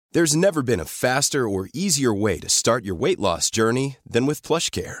There's never been a faster or easier way to start your weight loss journey than with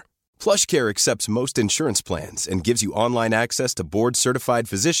PlushCare. PlushCare accepts most insurance plans and gives you online access to board-certified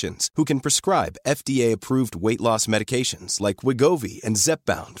physicians who can prescribe FDA-approved weight loss medications like Wegovy and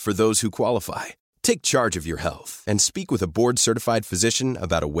Zepbound for those who qualify. Take charge of your health and speak with a board-certified physician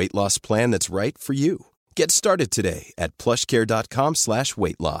about a weight loss plan that's right for you. Get started today at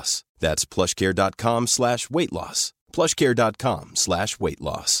plushcare.com/weight-loss. That's plushcare.com/weight-loss.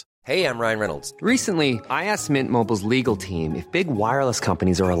 plushcare.com/weight-loss. Hey, I'm Ryan Reynolds. Recently, I asked Mint Mobile's legal team if big wireless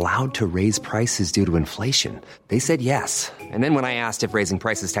companies are allowed to raise prices due to inflation. They said yes. And then when I asked if raising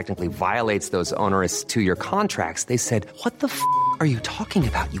prices technically violates those onerous two-year contracts, they said, "What the f*** are you talking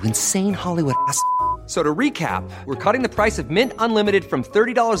about, you insane Hollywood ass?" So to recap, we're cutting the price of Mint Unlimited from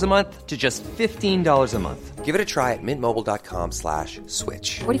 $30 a month to just $15 a month. Give it a try at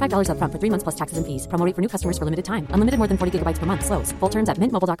mintmobile.com/switch. $45 up front for 3 months plus taxes and fees. Promo rate for new customers for limited time. Unlimited more than 40 gigabytes per month. Slows full terms at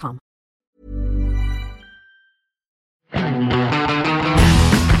mintmobile.com.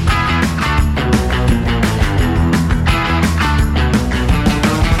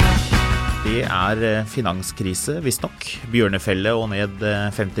 Det finanskrise, visstnok. Bjørnefelle og ned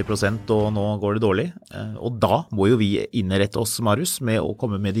 50%, og nå går det dårlig. Og da må jo vi innrette oss, Marius, med å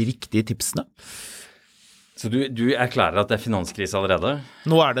komme med de riktige tipsene. Så du erklærer at det finanskrise allerede?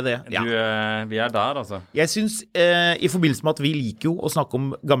 Nå det det, ja. Vi der, altså. Jeg synes, i forbindelse med at vi liker jo å snakke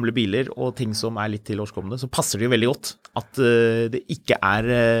om gamle biler og ting som litt tilårskomne, så passer det jo veldig godt at det ikke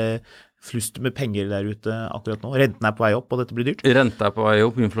flust med penger der ute akkurat nå. Renten på vei opp, og dette blir dyrt. Renten på vei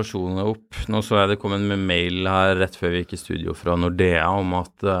opp, inflasjonen opp. Nå så jeg det kom en mail her rett før vi gikk i studio fra Nordea om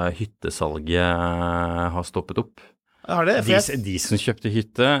at hyttesalget har stoppet opp. Har det? De som kjøpte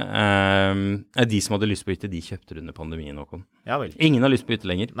hytte, de som hadde lyst på hytte, de kjøpte under pandemien, Håkon. Ja vel. Ingen har lyst på hytte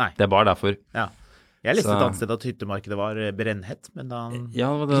lenger. Nei. Det bare derfor. Ja. Jeg leste et annet sted at hyttemarkedet var brennhett, men da...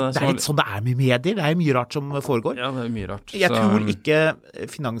 Ja, det litt sånn det med medier, det mye rart som foregår. Ja, det mye rart. Jeg tror ikke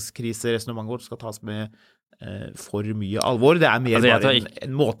finanskriseresonnementet vårt skal tas med for mye alvor. Det mer bare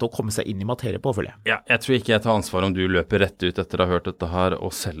en måte å komme seg inn i materie på, føler jeg. Ja, jeg tror ikke jeg tar ansvar om du løper rett ut etter å ha hørt dette her og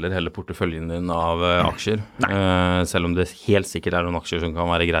selger hele porteføljen din av aksjer. Selv om det helt sikkert noen aksjer som kan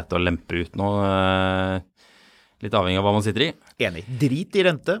være greit å lempe ut nå. Litt avhengig av hva man sitter i. Enig. Drit i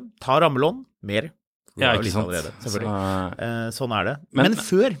rente, ta rammelån, mer. Ja, ikke sant. Sånn det. Men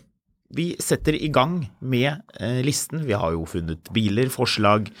før vi setter i gang med listen, vi har jo funnet biler,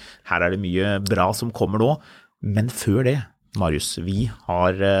 forslag, her det mye bra som kommer nå, men før det, Marius, vi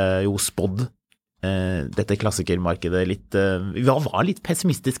har jo spådd dette klassikermarkedet litt, vi var litt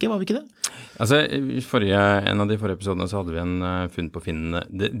pessimistiske, var vi ikke det? Altså, i en av de forrige episodene så hadde vi en funn på Finn.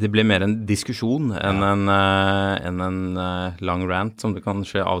 Det ble mer en diskusjon enn en lang rant, som det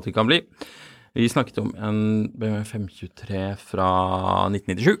kanskje av og til kan bli. Vi snakket om en BMW 523 fra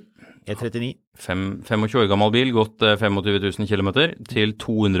 1997. E39. 25 år gammel bil, gått 25 000 kilometer til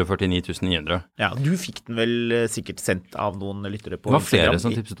 249 900. Ja, du fikk den vel sikkert sendt av noen lyttere på Instagram. Det var flere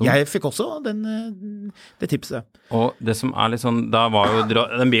som tipset om. Jeg fikk også det tipset. Og det som litt sånn,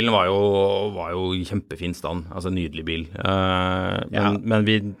 den bilen var jo i kjempefin stand, altså nydelig bil. Men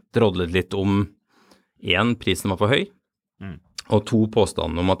vi drodlet litt om, prisen var for høy, og 2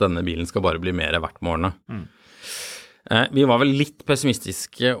 påstanden om at denne bilen skal bare bli mer verdt med årene. Vi var vel litt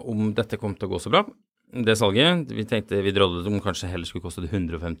pessimistiske om dette kom til å gå så bra, det salget. Vi tenkte vi drodlet om kanskje heller skulle koste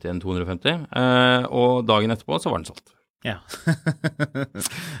 150 enn 250, og dagen etterpå så var den solgt. Ja.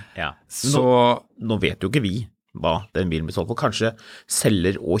 Ja. Så nå vet jo ikke vi hva den bilen blir solgt for. Kanskje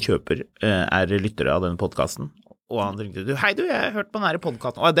selger og kjøper lyttere av denne podcasten. Og han ringte, hei du, jeg har hørt på denne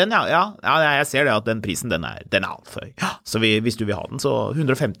podcasten. Den, jeg ser det at den prisen, den alt for høy. Ja, så hvis du vil ha den, så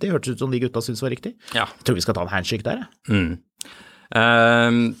 150, hørtes ut som de gutta synes var riktig. Ja. Jeg tror vi skal ta en handshake der,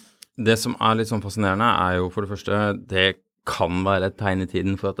 Det som litt sånn fascinerende jo for det første, det kan være et tegn i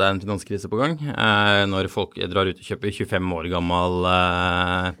tiden for at det en finanskrise på gang. Når folk drar ut og kjøper 25 år gammel,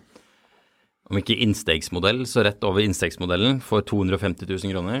 om ikke innstegsmodell, så rett over innstegsmodellen for 250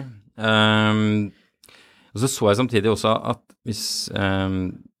 000 kroner. Og så jeg samtidig også at hvis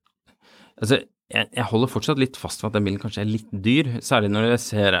altså jeg holder fortsatt litt fast ved at den bilen kanskje litt dyr, særlig når jeg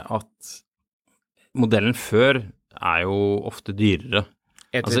ser at modellen før jo ofte dyrere.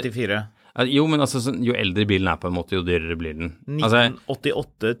 E34. Jo, men altså, jo eldre bilen på en måte, jo dyrere blir den.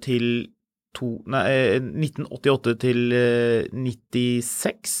 1988 til 1988 til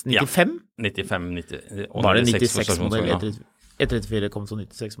 96? 95? Ja, 95, 90. Var det 96-modell? E34 kom som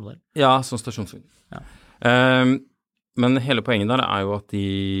 96-modell? Ja, som stasjonsvogn. Ja. Men hele poenget der jo at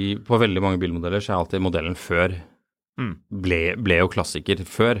på veldig mange bilmodeller så alltid modellen før ble jo klassiker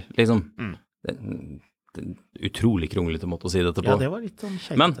før, liksom. utrolig kronglete måte å si dette på. Ja, det var litt sånn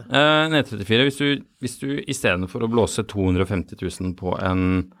kjeitete. Men en E34, hvis du i stedet for å blåse 250 000 på en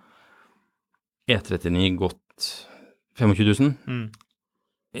E39 gått 25 000,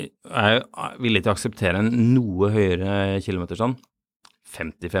 er jeg villig til å akseptere en noe høyere kilometerstand.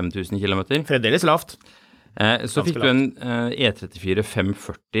 55 000 kilometer. Fremdeles lavt. Så fikk du en E34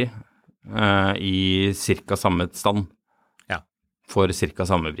 540 i cirka samme stand. Ja. For cirka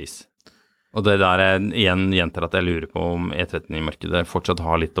samme pris. Og det der igjen gjentar at jeg lurer på om E39-markedet fortsatt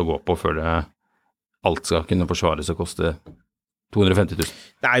har litt å gå på før alt skal kunne forsvares og koste 250 000.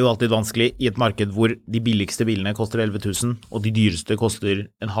 Det er jo alltid vanskelig i et marked hvor de billigste bilene koster 11 000, og de dyreste koster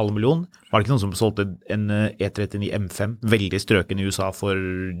 500 000. Var det ikke noen som solgte en E39 M5, veldig strøken i USA, for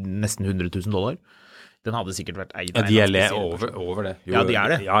nesten $100 000? Den hadde sikkert vært eid. Ja, de er over det. Jo, ja, de er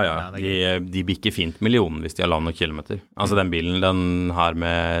det. Ja. De bikker fint millionen hvis de har lav nok kilometer. Altså den bilen, den har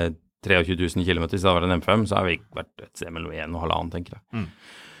med 23 000 kilometer, så det var en M5, så har vi vært et sted mellom 1 og 1,5, tenker jeg.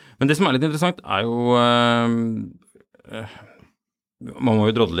 Men det som er litt interessant er jo man må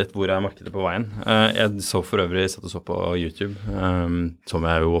jo drodle litt hvor markedet på veien. Jeg så for øvrig, satt og så på YouTube, som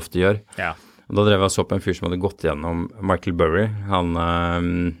jeg jo ofte gjør. Ja. Og da drev jeg og så på en fyr som hadde gått gjennom Michael Burry.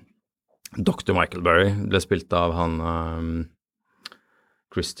 Dr. Michael Burry ble spilt av han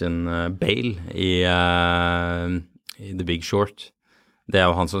Christian Bale i The Big Short. Det er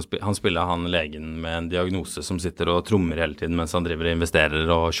jo han som spiller han legen med en diagnose som sitter og trommer hele tiden mens han driver og investerer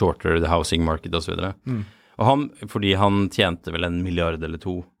og shorter the housing market og så videre. Og han, fordi han tjente vel 1 milliard eller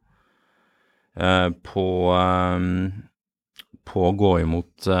 2 på å gå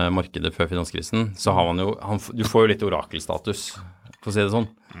imot markedet før finanskrisen, så har man jo, du får jo litt orakelstatus, for å si det sånn.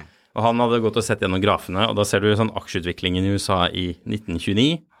 Og han hadde gått og sett gjennom grafene, og da ser du sånn aksjeutviklingen i USA i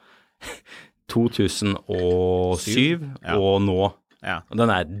 1929, 2007 og nå. Ja. Og den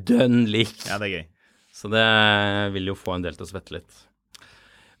er dønn lik. Ja, det er gøy. Så det vil jo få en del til å svette litt.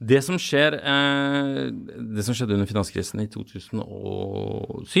 Det som skjedde under finanskrisen i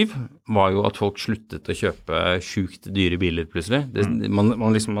 2007, var jo at folk sluttet å kjøpe sjukt dyre biler plutselig.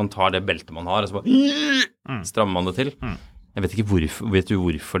 Man tar det beltet man har, og så bare strammer man det til. Jeg vet ikke vet du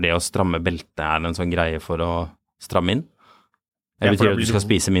hvorfor det å stramme beltet er en sånn greie for å stramme inn? Det betyr at du skal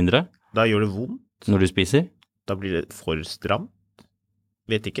spise mindre? Da gjør det vondt. Når du spiser? Da blir det for stramt.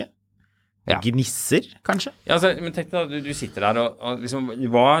 Vet ikke. Ja. Gnisser, kanskje? Ja, altså, men tenk deg, du sitter der, og liksom,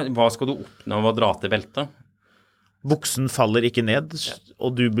 hva skal du oppnå ved å dra til beltet? Buksen faller ikke ned,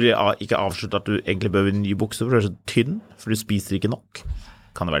 og du blir ikke avsluttet at du egentlig behøver en ny bukse, for du er så tynn, for du spiser ikke nok.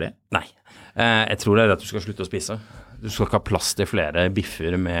 Kan det være det? Nei. Jeg tror det er at du skal slutte å spise. Du skal ikke ha plass til flere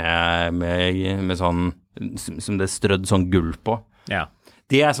biffer med sånn, som det er strødd sånn gull på. Ja.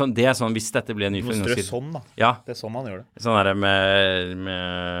 Det er sånn, hvis dette blir en ny film. Du må strø sånn, da. Ja. Det er sånn man gjør det. Sånn der med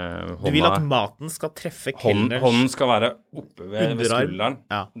hånda. Du vil at maten skal treffe kelners. Hånden skal være oppe ved skulderen.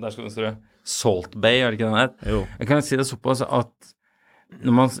 Ja. Der skal den strø. Salt Bay, er det ikke den her? Jo. Jeg kan si det såpass at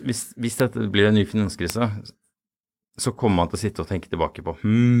hvis dette blir en ny finanskrise, så kommer man til å sitte og tenke tilbake på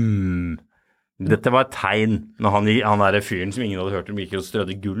dette var et tegn når han der fyren som ingen hadde hørt om gikk og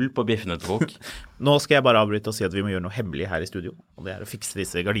strødde gull på biffene til folk. Nå skal jeg bare avbryte og si at vi må gjøre noe hemmelig her i studio, og det er å fikse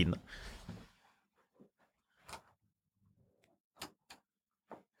disse gardinene.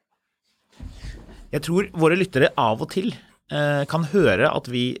 Jeg tror våre lyttere av og til kan høre at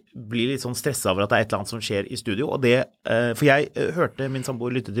vi blir litt sånn stresset over at det er et eller annet som skjer i studio, og det, for jeg hørte min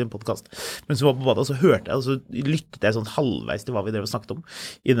samboer lytte til en podcast, mens vi var på badet, og så lyttet jeg sånn halvveis til hva vi drev og snakket om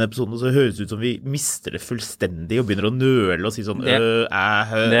i denne episoden, og så høres det ut som vi mister det fullstendig og begynner å nøle og si sånn det er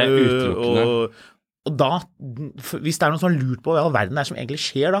utelukkende. Og da, hvis det er noe som har lurt på hva i verden er som egentlig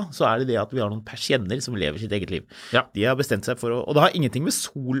skjer da, så er det at vi har noen persienner som lever sitt eget liv. Ja. De har bestemt seg for og det har ingenting med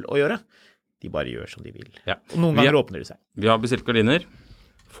sol å gjøre. De bare gjør som de vil. Ja. Og noen ganger åpner de seg. Vi har bestilt gardiner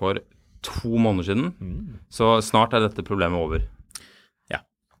for 2 måneder siden, så snart er dette problemet over. Ja,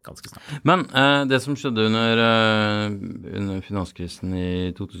 ganske snart. Men det som skjedde under finanskrisen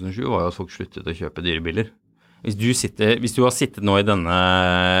i 2007 var jo at folk sluttet å kjøpe dyre biler. Hvis du har sittet nå i denne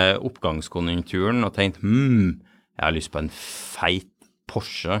oppgangskonjunkturen og tenkt, jeg har lyst på en feit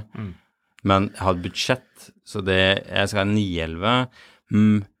Porsche, men jeg har et budsjett, så jeg skal ha en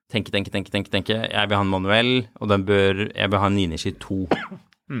 911, tenke, jeg vil ha en manuell, og jeg vil ha en 992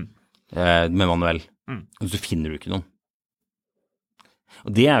 med manuell. Og så finner du ikke noen.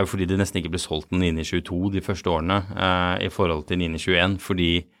 Og det er jo fordi det nesten ikke ble solgt en 922 de første årene i forhold til 921,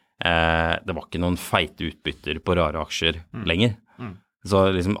 fordi det var ikke noen feite utbytter på rare aksjer lenger. Så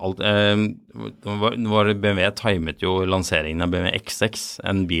liksom nå var det BMW timet jo lanseringen av BMW X6,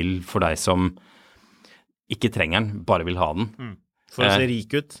 en bil for deg som ikke trenger den, bare vil ha den. For å se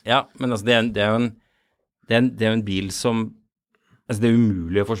rik ut. Ja, men altså det er jo det er en bil som, altså det er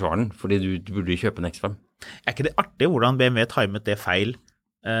umulig å forsvare den, fordi du burde kjøpe en X5. Er ikke det artig hvordan BMW timet det feil,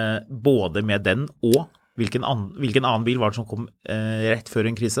 både med den og hvilken annen bil var det som kom rett før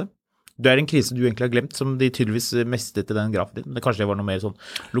en krise? Det er en krise du egentlig har glemt, som de tydeligvis mestet i den grafen din. Kanskje det var noe mer sånn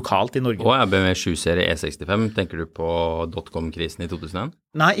lokalt i Norge. Og BMW 7-serie E65, tenker du på .com-krisen i 2001?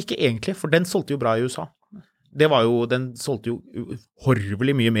 Nei, ikke egentlig, for den solgte jo bra i USA. Den solgte jo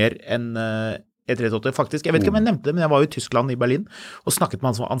horvelig mye mer enn E38. Faktisk, jeg vet ikke om jeg nevnte det, men jeg var jo i Tyskland, i Berlin, og snakket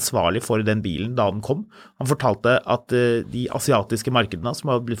med han som var ansvarlig for den bilen da den kom. Han fortalte at de asiatiske markedene,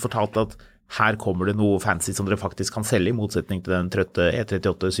 som har blitt fortalt at her kommer det noe fancy som dere faktisk kan selge, i motsetning til den trøtte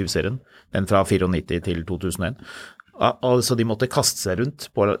E38 7-serien, den fra 94 til 2001. Altså de måtte kaste seg rundt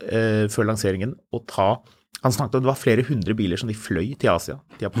før lanseringen og han snakket om det var flere hundre biler som de fløy til Asia,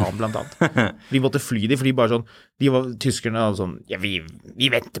 til Japan blant annet. De måtte fly de, fordi bare sånn, tyskerne var sånn, ja, vi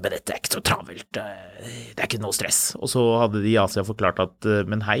venter med dette, det er ikke så travelt, det er ikke noe stress. Og så hadde de i Asia forklart at,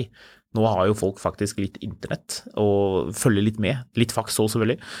 men hei, nå har jo folk faktisk litt internett, og følger litt med, litt faks også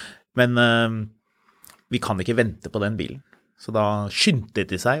selvfølgelig, men vi kan ikke vente på den bilen. Så da skyndte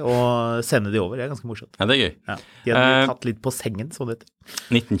de seg å sende de over, det er ganske morsomt. Ja, det er gøy. Ja, de hadde tatt litt på sengen, sånn det.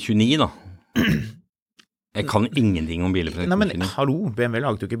 1929 da. Jeg kan ingenting om biler fra 1929. Nei, men hallo, BMW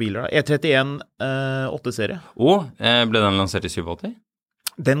laget jo ikke biler da. E31 8-serie. Ble den lansert i 87?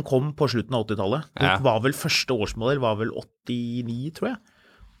 Den kom på slutten av 80-tallet. Ja. Det var vel første årsmodell, var vel 89, tror jeg.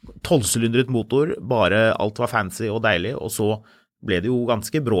 12-sylindret motor, bare alt var fancy og deilig, og så ble det jo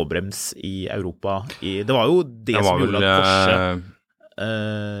ganske bråbrems i Europa. Det var jo det som gjorde at Porsche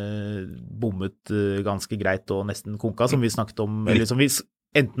bommet ganske greit og nesten konka, som vi snakket om, eller som vi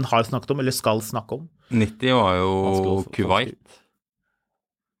enten har snakket om, eller skal snakke om. 90 var jo Kuwait.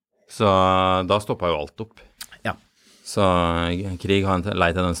 Så da stoppet jo alt opp. Ja. Så krig har en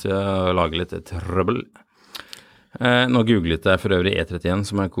lei tendens til å lage litt trøbbel. Nå googlet jeg for øvrig E31,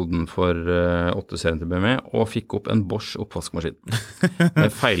 som er koden for 8-serien til BMW, og fikk opp en Bosch oppvaskmaskin.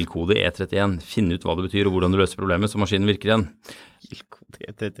 Med feilkode E31. Finn ut hva det betyr og hvordan du løser problemet, så maskinen virker igjen. Feilkode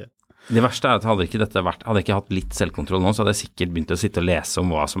E31. Det verste er at hadde jeg ikke hatt litt selvkontroll nå, så hadde jeg sikkert begynt å sitte og lese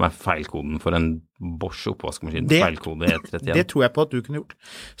om hva som er feilkoden for en Bosch oppvaskmaskin. Feilkode E31. Det tror jeg på at du kunne gjort.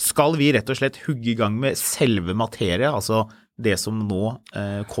 Skal vi rett og slett hugge i gang med selve materie, altså det som nå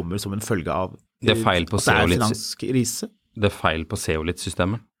kommer som en følge av det er feil på finanskrise? Det er feil på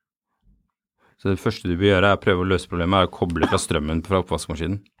Zeolit-systemet. Så det første du bør gjøre er å prøve å løse problemet, er å koble fra strømmen fra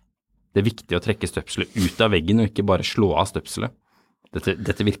oppvaskmaskinen. Det er viktig å trekke støpselet ut av veggen, og ikke bare slå av støpselet.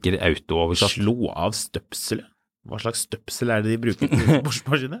 Dette virker auto-oversatt. Slå av støpselet? Hva slags støpsel er det de bruker til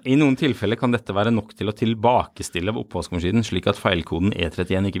Bosch-maskiner? I noen tilfeller kan dette være nok til å tilbakestille oppvaskmaskinen, slik at feilkoden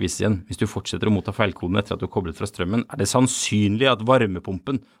E31 ikke vises igjen. Hvis du fortsetter å motta feilkoden etter at du har koblet fra strømmen, er det sannsynlig at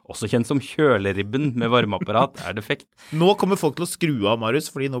varmepumpen, også kjent som kjøleribben med varmeapparat, er defekt. Nå kommer folk til å skru av,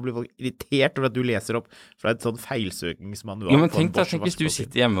 Marius, fordi nå blir folk irritert over at du leser opp fra et sånn feilsøkingsmanual. Jo, men tenk hvis du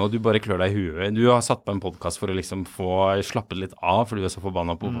sitter hjemme og du bare klør deg i huet. Du har satt på en podcast for å liksom få slappet litt av, fordi du er så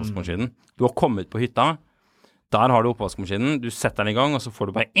forbannet på oppvaskmaskinen. Du har kommet på hytta. Der har du oppvaskmaskinen, du setter den i gang, og så får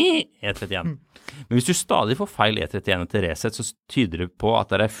du bare E31. Men hvis du stadig får feil E31 til reset, så tyder det på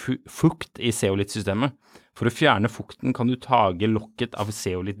at det er fukt i Zeolit-systemet. For å fjerne fukten kan du tage lokket av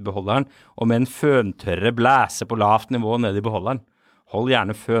Zeolit-beholderen, og med en føntørre blæse på lavt nivå ned i beholderen. Hold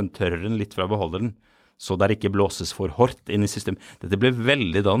gjerne føntørren litt fra beholderen, så der ikke blåses for hårdt inn i systemet. Dette ble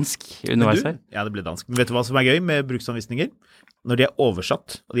veldig dansk underveis her. Ja, det ble dansk. Men vet du hva som er gøy med bruksanvisninger? Når de er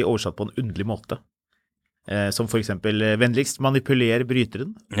oversatt, og de er oversatt på en underlig måte. Som for eksempel vennligst manipuler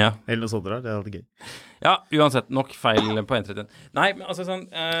bryteren, ja. Eller noe sånt der, det er alltid gøy. Ja, uansett, nok feil på 131. Nei, men altså sånn...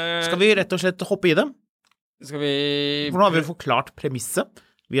 Skal vi rett og slett hoppe i det? Skal vi... For nå har vi forklart premisset.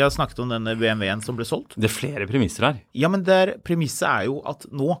 Vi har snakket om denne BMW-en som ble solgt. Det er flere premisser her. Ja, men premisset er jo at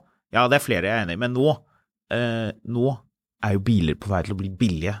nå, ja, det er flere jeg er enig i, men nå er jo biler på vei til å bli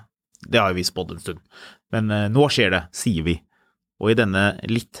billige. Det har jo vi spådd en stund. Men nå skjer det, sier vi. Og i denne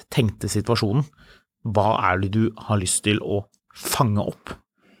litt tenkte situasjonen, hva er det du har lyst til å fange opp,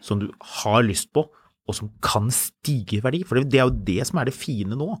 som du har lyst på, og som kan stige i verdi? For det er jo det som er det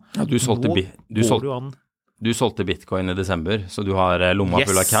fine nå. Ja, du solgte bitcoin i desember, så du har lomma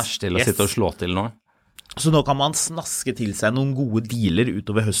full av cash til å sitte og slå til nå. Så nå kan man snaske til seg noen gode dealer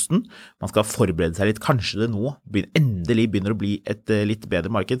utover høsten. Man skal forberede seg litt. Kanskje det nå endelig begynner å bli et litt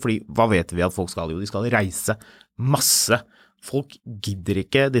bedre marked, fordi hva vet vi at folk skal jo? De skal reise masse. Folk gidder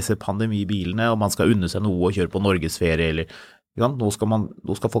ikke disse pandemibilene, og man skal unne seg noe og kjøre på norgesferie, eller Nå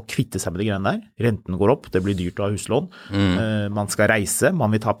skal folk kvitte seg med de greiene der. Renten går opp, det blir dyrt å ha huslån. Man skal reise,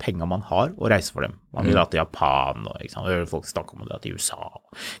 man vil ta penger man har og reise for dem. Man vil til Japan, og hører folk snakke om det til USA.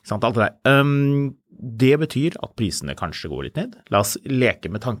 Alt det der. Det betyr at prisene kanskje går litt ned. La oss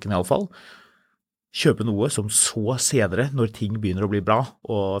leke med tanken i alle fall. Kjøpe noe som så senere, når ting begynner å bli bra,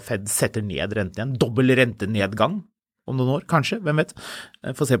 og Fed setter ned renten igjen. Dobbel rentenedgang om noen år, kanskje, hvem vet.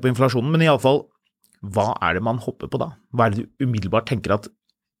 Få se på inflasjonen, men i alle fall, hva det man hopper på da? Hva det du umiddelbart tenker at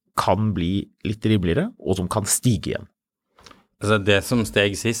kan bli litt rimeligere, og som kan stige igjen? Altså det som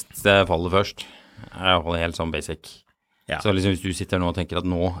steg sist, det faller først. Jeg holder helt sånn basic. Ja. Så liksom hvis du sitter nå og tenker at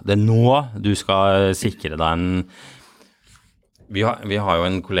det nå du skal sikre deg en... Vi har jo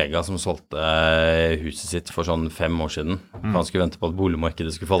en kollega som solgte huset sitt for sånn 5 år siden. Han skulle vente på at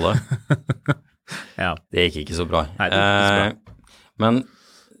boligmarkedet skulle falle. Ja. Det gikk ikke så bra. Nei, det gikk ikke så bra. Men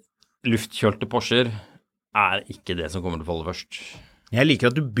luftkjølte Porscher ikke det som kommer til å falle først. Jeg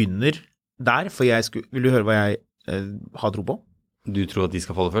liker at du begynner der, for vil du høre hva jeg har tro på? Du tror at de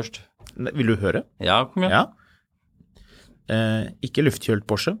skal falle først? Vil du høre? Ja, kom igjen. Ja. Ikke luftkjølt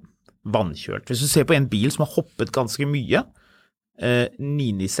Porsche, vannkjølt. Hvis du ser på en bil som har hoppet ganske mye,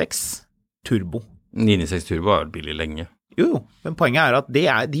 996 Turbo. 996 Turbo har vært billig lenge. Jo, men poenget at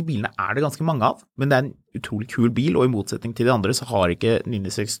de bilene det ganske mange av, men det en utrolig kul bil, og i motsetning til de andre så har ikke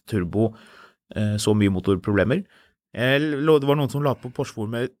 996 Turbo så mye motorproblemer. Det var noen som la på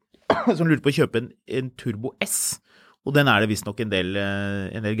Porsche-forumet som lurte på å kjøpe en Turbo S, og den det visst nok en del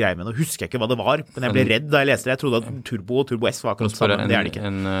greier med. Nå husker jeg ikke hva det var, men jeg ble redd da jeg leste det. Jeg trodde at Turbo og Turbo S var akkurat sammen, men det det ikke.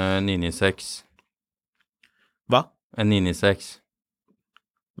 En 996. Hva? En 996.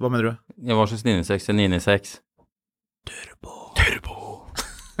 Hva mener du? Hva slags 996? En 996.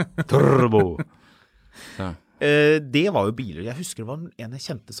 Turbo. Det var jo biler. Jeg husker det var en jeg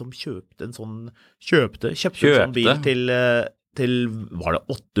kjente som kjøpte en sånn bil til var det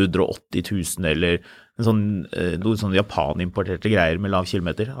 880 000 eller noen sånn Japan-importerte greier med lav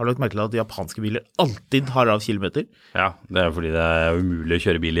kilometer. Har du lagt merke til at japanske biler alltid har lav kilometer? Ja, det fordi det umulig å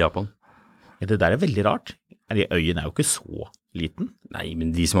kjøre bil i Japan. Ja, det der veldig rart. Øyen jo ikke så liten. Nei,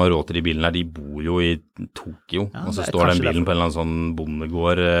 men de som har råd til de bilene de bor jo i Tokyo, og så står den bilen på en eller annen sånn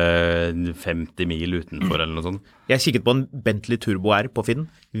bondegård 50 mil utenfor eller noe sånt. Jeg kikket på en Bentley Turbo R på Finn,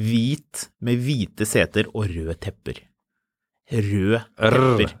 hvit med hvite seter og røde tepper. Røde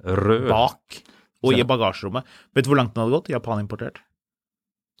tepper bak og i bagasjerommet. Vet du hvor langt den hadde gått? Japan-importert.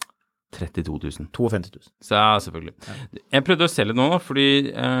 32 000. 52 000. Så ja, selvfølgelig. Ja. Jeg prøvde å selge nå, fordi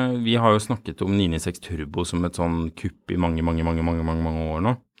vi har jo snakket om 996 Turbo som et sånn kupp i mange år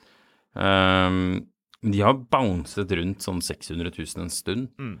nå. De har bouncet rundt sånn 600 000 en stund.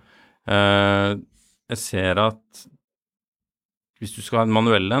 Jeg ser at hvis du skal ha en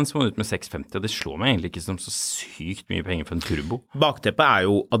manuell en, så må du ut med 650, og det slår meg egentlig ikke som så sykt mye penger for en turbo. Bakteppet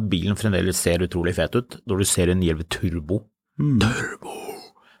jo at bilen fremdeles ser utrolig fet ut, når du ser en 911 Turbo. Turbo!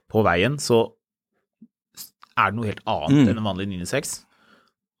 På veien, så det noe helt annet enn en vanlig 996.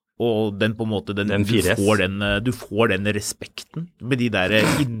 Og den på en måte, du får den respekten med de der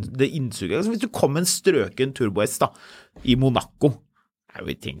det innsuget. Altså, hvis du kommer med en strøken Turbo S da, i Monaco, jo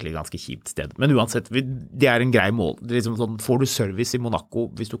egentlig ganske kjipt sted. Men uansett, det en grei mål. Det liksom sånn, får du service i Monaco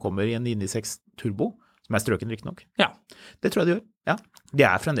hvis du kommer i en 996 Turbo, som strøken riktig nok? Ja. Det tror jeg det gjør. Ja.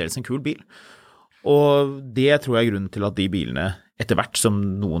 Det fremdeles en kul bil. Og det tror jeg grunnen til at de bilene etter hvert som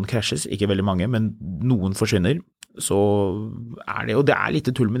noen krasjes, ikke veldig mange, men noen forsvinner, så det, og det litt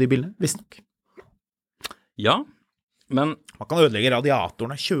tull med de bilene, visst nok. Ja, men... Man kan ødelegge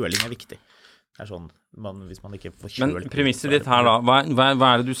radiatorene, kjøling viktig. Det sånn, hvis man ikke får kjølt... Men premisset ditt her da,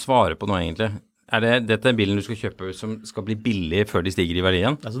 hva det du svarer på nå egentlig? Dette bilen du skal kjøpe som skal bli billig før de stiger i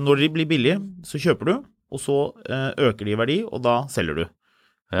verdien? Altså når de blir billige, så kjøper du, og så øker de i verdi, og da selger du.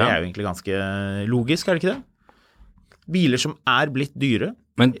 Ja. Det jo egentlig ganske logisk, det ikke det? Biler som blitt dyre,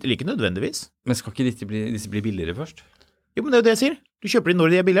 men ikke nødvendigvis. Men skal ikke disse bli billigere først? Jo, men det jo det jeg sier. Du kjøper de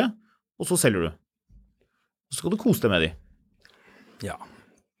når de billige, og så selger du. Så skal du kose deg med de. Ja.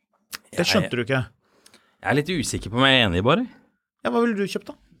 Det skjønte du ikke. Jeg litt usikker på om jeg enig bare. Ja, hva ville du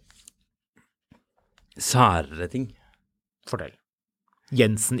kjøpt da? Særere ting. Fortell.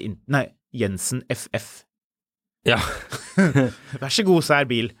 Jensen FF. Ja. Vær så god, sær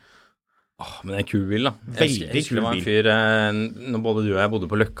bil. Men det en kul bil da. Veldig kul bil. Fyr, når både du og jeg bodde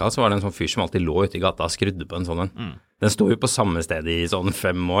på Løkka, så var det en sånn fyr som alltid lå ute i gata og skrudde på en sånn en. Den stod jo på samme sted i sånn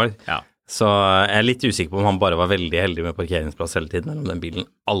 5 år. Ja. Så jeg litt usikker på om han bare var veldig heldig med parkeringsplass hele tiden, eller om den bilen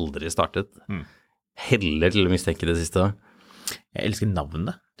aldri startet. Heller til å mistenke det siste. Jeg elsker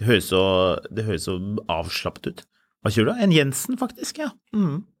navnet. Det høres så avslappet ut. Hva kjører du? En Jensen faktisk, ja.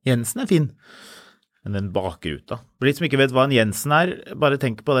 Jensen fin. Men den bakruta. For de som ikke vet hva en Jensen bare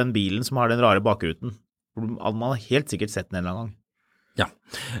tenk på den bilen som har den rare bakruten. Man har helt sikkert sett den en eller annen gang. Ja.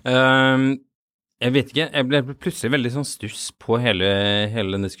 Jeg vet ikke, jeg ble plutselig veldig sånn stuss på hele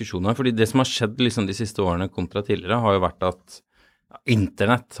den diskusjonen her, fordi det som har skjedd liksom de siste årene kontra tidligere har jo vært at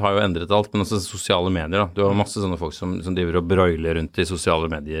internett har jo endret alt, men også sosiale medier da. Du har masse sånne folk som driver og broiler rundt i sosiale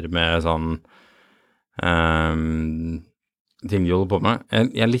medier med sånn ting de holder på med.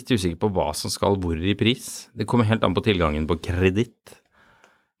 Jeg litt usikker på hva som skal hvor i pris. Det kommer helt an på tilgangen på kreditt.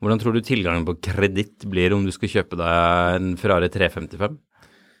 Hvordan tror du tilgangen på kreditt blir om du skal kjøpe deg en Ferrari 355?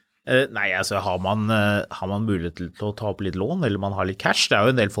 Nei, altså har man mulighet til å ta opp litt lån, eller man har litt cash. Det jo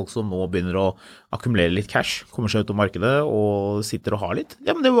en del folk som nå begynner å akkumulere litt cash, kommer seg ut av markedet og sitter og har litt.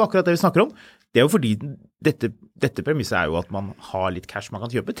 Ja, men det jo akkurat det vi snakker om. Det jo fordi dette premisset jo at man har litt cash man kan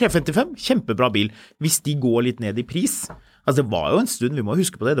kjøpe. 355, kjempebra bil. Hvis de går litt ned i pris. Altså det var jo en stund, vi må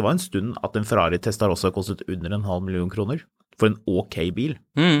huske på det var en stund at en Ferrari Testarossa kostet under 500 000 kroner for en ok bil.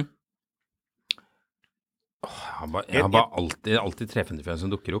 Jeg har bare alltid 355 som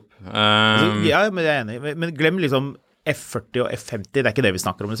dukker opp. Ja, men jeg enig. Men glem liksom F40 og F50, det ikke det vi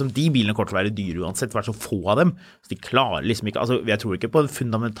snakker om. Liksom, de bilene kommer til å være dyre uansett, det så få av dem. Så de klarer liksom ikke, altså jeg tror ikke på en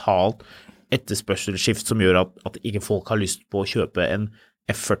fundamentalt etterspørselsskift som gjør at ikke folk har lyst på å kjøpe en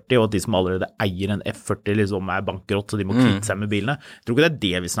F40, og at de som allerede eier en F40 liksom bankerott, så de må kvitte seg med bilene. Jeg tror ikke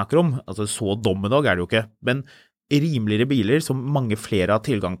det vi snakker om. Altså så dommedag det jo ikke, men rimeligere biler som mange flere har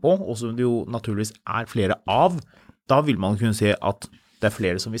tilgang på, og som det jo naturligvis flere av, da vil man kunne si at det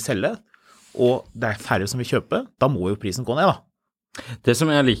flere som vil selge, og det færre som vil kjøpe, da må jo prisen gå ned da. Det som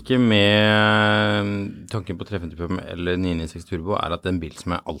jeg liker med tanken på 355 eller 996 Turbo at den bil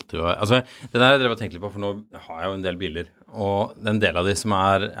som jeg alltid har, altså det der jeg drev og tenkte litt på, for nå har jeg jo en del biler, og den del av de som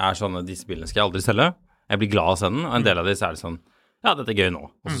sånne, disse bilene skal jeg aldri selge, jeg blir glad av å se den, og en del av de så det sånn, ja dette gøy nå,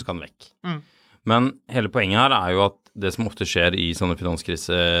 og så skal den vekk. Men hele poenget her jo at det som ofte skjer i sånne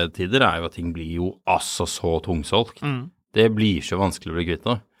finanskrisetider jo at ting blir jo altså så tungsolgt. Det blir så vanskelig å bli kvitt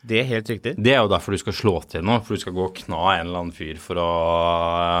nå. Det helt riktig. Det jo derfor du skal slå til nå, for du skal gå og kna en eller annen fyr for å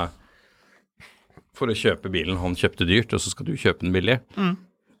kjøpe bilen han kjøpte dyrt, og så skal du kjøpe den billig.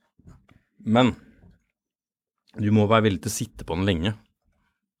 Men du må være villig til å sitte på den lenge.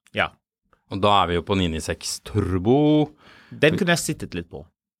 Ja. Og da vi jo på 996 Turbo. Den kunne jeg sittet litt på.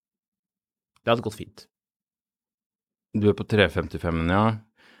 Det hadde gått fint. Du på 355, ja.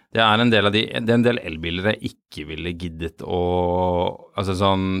 Det en del av det en del elbiler jeg ikke ville giddet å, altså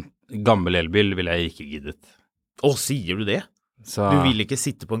sånn, gammel elbil ville jeg ikke giddet. Sier du det? Så... Du vil ikke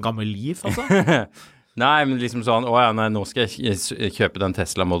sitte på en gammel Leaf, altså? Nei, men liksom sånn, nå skal jeg kjøpe den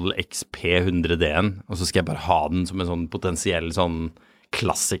Tesla Model X P100D-en, og så skal jeg bare ha den som en sånn potensiell sånn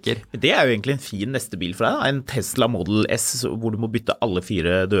klassiker. Det jo egentlig en fin neste bil for deg, en Tesla Model S, hvor du må bytte alle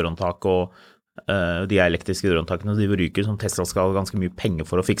 4 dørhåndtak, og de elektriske dørhåndtakene, de ryker, som Tesla skal ha ganske mye penger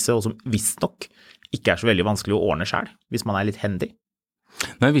for å fikse, og som visstnok ikke så veldig vanskelig å ordne selv, hvis man litt handy.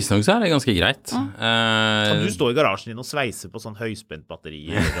 Nei, visstnok så det ganske greit. Kan du stå i garasjen din og sveise på sånn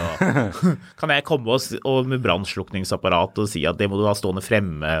høyspentbatterier, og kan jeg komme og med brannslukningsapparat og si at det må du ha stående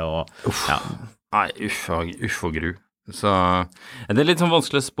fremme, og ja. Nei, uff og gru. Så det litt sånn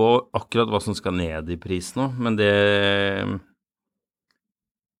vanskelig å spå akkurat hva som skal ned i pris nå, men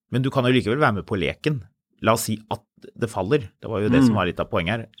Men du kan jo likevel være med på leken. La oss si at det faller. Det var jo det som var litt av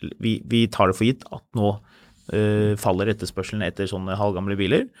poenget her. Vi tar det for gitt at nå faller etterspørselen etter sånne halvgamle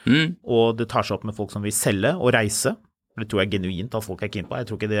biler, og det tar seg opp med folk som vil selge og reise. Det tror jeg genuint at folk keen på. Jeg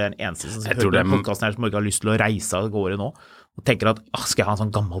tror ikke det en eneste som hører den podcasten her som ikke har lyst til å reise av gårde nå, og tenker at skal jeg ha en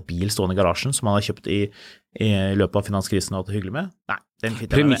sånn gammel bil stående i garasjen som man har kjøpt i løpet av finanskrisen og hatt det hyggelig med? Nei, den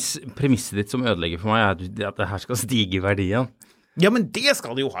kvitter jeg med. Premisset ditt som ødelegger for meg at det her skal stige i verdien. Ja, men det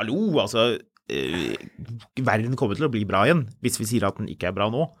skal det jo, hallo, altså verden kommer til å bli bra igjen hvis vi sier at den ikke bra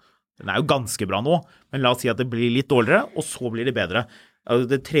nå. Den jo ganske bra nå, men la oss si at det blir litt dårligere, og så blir det bedre. Altså,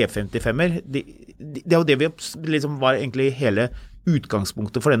 det 355-er, det jo det vi liksom var egentlig hele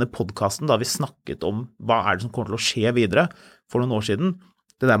utgangspunktet for denne podcasten da vi snakket om hva det som kommer til å skje videre for noen år siden.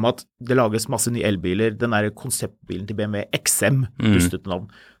 Det der med at det lages masse nye elbiler, den der konseptbilen til BMW XM, bustet navn,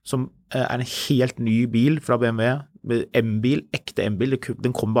 som en helt ny bil fra BMW, M-bil, ekte M-bil,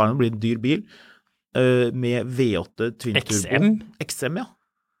 den kommer bare til å bli en dyr bil, med V8 Twin Turbo. XM, ja.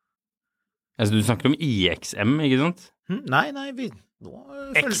 Altså du snakker om iXM, ikke sant? Nei,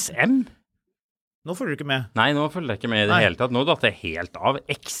 XM? Nå følger du ikke med. Nei, nå følger jeg ikke med i det hele tatt. Nå datt jeg helt av.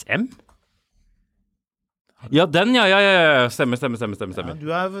 XM? Ja, den, ja. Stemmer. Ja,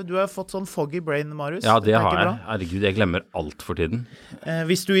 du har fått sånn foggy brain, Marius. Ja, det er har ikke jeg. bra. Herregud, jeg glemmer alt for tiden.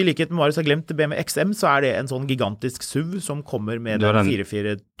 Hvis du i likhet med Marius har glemt BMW XM, så er det en sånn gigantisk SUV som kommer med den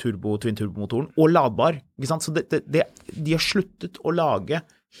 4.4 twin turbo-motoren og ladbar, ikke sant? Så de har sluttet å lage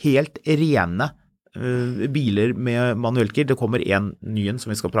helt rene biler med manuellgir. Det kommer en ny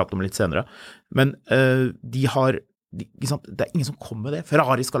som vi skal prate om litt senere. Men ikke sant? Det er ingen som kommer med det.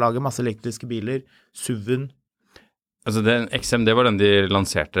 Ferrari skal lage masse elektriske biler, SUV-en. Altså XM, det var den de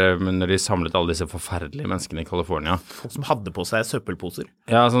lanserte når de samlet alle disse forferdelige menneskene i California. Folk som hadde på seg søppelposer.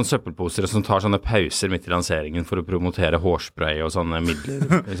 Ja, sånne søppelposer som tar sånne pauser midt i lanseringen for å promotere hårspray og sånne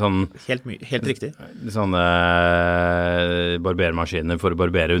midler. Helt riktig. Sånne barbermaskiner for å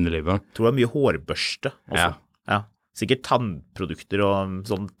barbere underlivet. Jeg tror det er mye hårbørste også. Ja. Sikkert tannprodukter og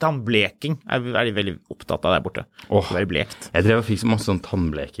sånn tannbleking er de veldig opptatt av der borte. Være blekt. Jeg drev og fikk så masse sånn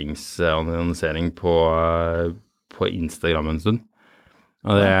tannblekingsannonsering på Instagram en stund.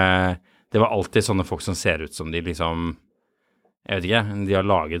 Og det var alltid sånne folk som ser ut som de liksom, jeg vet ikke, de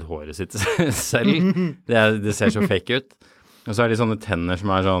har laget håret sitt selv. Det ser så fake ut. Og så er de sånne tenner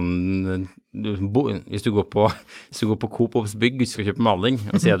som er sånn, hvis du går på Coop-Ops bygg, du skal kjøpe maling,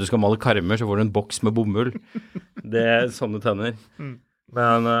 og sier at du skal male karmer, så får du en boks med bomull. Det er sånne tenner.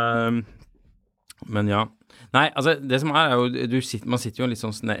 Men ja. Nei, altså det som er jo, man sitter jo litt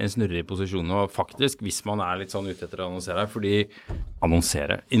sånn en snurrig posisjon, og faktisk, hvis man er litt sånn ute etter å investere,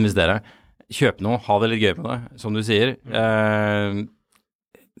 kjøpe noe, ha det litt gøy med det, som du sier.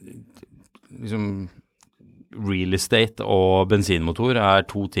 Liksom real estate og bensinmotor er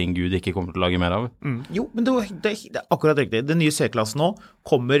to ting Gud ikke kommer til å lage mer av. Jo, men det er akkurat riktig. Den nye C-klassen nå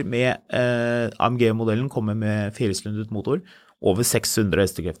kommer med, AMG-modellen kommer med firehjulsdrevet motor, over 600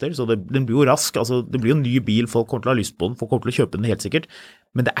 hestekrefter, så den blir jo rask, altså det blir jo en ny bil, folk kommer til å ha lyst på den, folk kommer til å kjøpe den helt sikkert,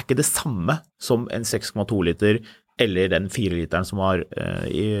 men det er ikke det samme som en 6,2 liter eller den 4 literen som var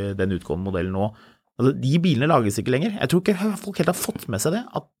i den utgående modellen nå. Altså, de bilene lages ikke lenger. Jeg tror ikke folk helt har fått med seg det,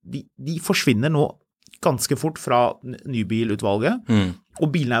 at de forsvinner nå ganske fort fra nybilutvalget, og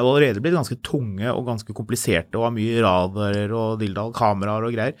bilene er jo allerede blitt ganske tunge og ganske kompliserte, og har mye radarer og dildal, kameraer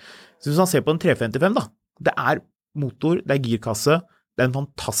og greier. Så hvis man ser på en 355 da, det er motor, det er girkasse, det er en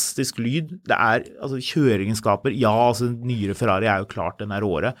fantastisk lyd, det er altså, kjøreegenskaper, ja, altså nyere Ferrari er jo klart den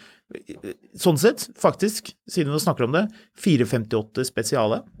råere. Sånn sett, faktisk, siden vi snakker om det, 458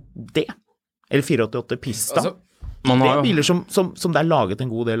 spesiale, det, eller 488 Pista, altså, det er biler som det er laget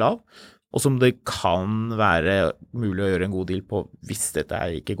en god del av, og som det kan være mulig å gjøre en god deal på hvis dette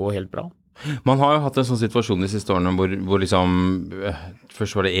ikke går helt bra. Man har jo hatt en sånn situasjon de siste årene hvor liksom,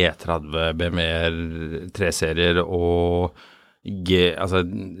 først var det E30, BMW-er, 3-serier og altså,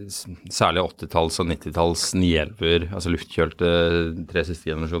 særlig 80-talls og 90-talls 911-er, altså luftkjølte 3 siste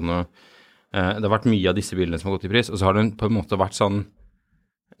generasjoner. Det har vært mye av disse bilene som har gått i pris, og så har det på en måte vært sånn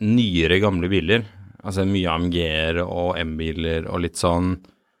nyere gamle biler, altså mye AMG-er og M-biler og litt sånn,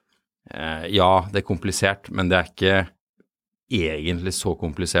 ja, det er komplisert, men det er ikke egentlig så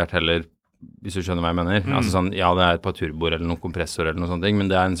komplisert heller, hvis du skjønner hva jeg mener. Altså sånn, ja, det er et par turboer eller noen kompressor eller noe sånt, men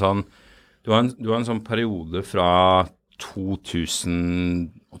det er en sånn, du har en sånn periode fra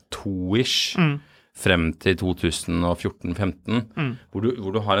 2002-ish frem til 2014-15, hvor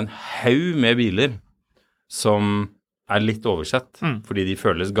du har en haug med biler som er litt oversett, fordi de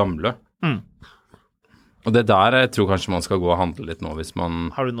føles gamle. Og det der jeg tror kanskje man skal gå og handle litt nå hvis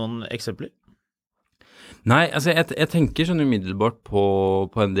man... Har du noen eksempler? Nei, altså jeg tenker sånn umiddelbart på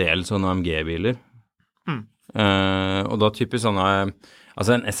en del sånne AMG-biler. Og da typisk sånne...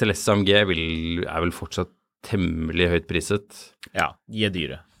 Altså en SLS AMG er vel fortsatt temmelig høyt priset. Ja, de er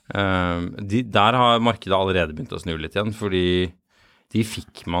dyre. Der har markedet allerede begynt å snu litt igjen, fordi de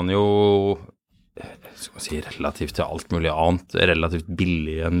fikk man jo... skal man si, relativt til alt mulig annet, relativt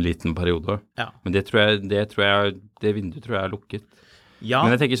billig i en liten periode. Ja. Men det vinduet tror jeg er lukket. Ja.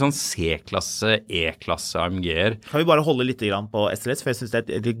 Men jeg tenker sånn C-klasse, E-klasse AMG-er. Kan vi bare holde litt grann på SLS, for jeg synes det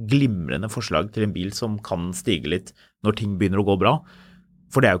er et glimrende forslag til en bil som kan stige litt når ting begynner å gå bra.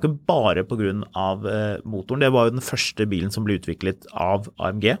 For det er jo ikke bare på grunn av motoren. Det var jo den første bilen som ble utviklet av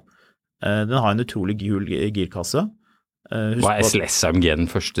AMG. Den har en utrolig gul girkasse. Var SLS AMG den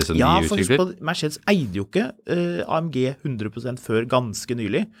første som de utviklet? Ja, for Mercedes eide jo ikke AMG 100% før ganske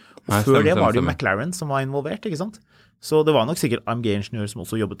nylig. Og før det var det jo McLaren som var involvert, ikke sant? Så det var nok sikkert AMG-ingeniører som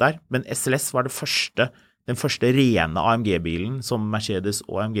også jobbet der. Men SLS var den første rene AMG-bilen som Mercedes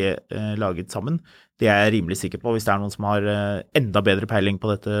og AMG laget sammen. Det er jeg rimelig sikker på. Hvis det er noen som har enda bedre peiling på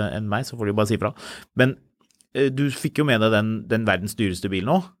dette enn meg, så får de bare si fra. Men du fikk jo med deg den verdens dyreste bilen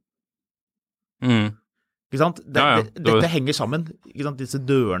nå. Ikke sant? Dette henger sammen, ikke sant? Disse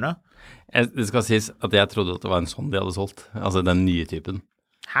dørene. Det skal sies at jeg trodde at det var en sånn de hadde solgt, altså den nye typen.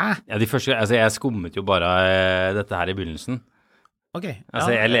 Hæ? Ja, de første, altså jeg skummet jo bare dette her i begynnelsen. Ok.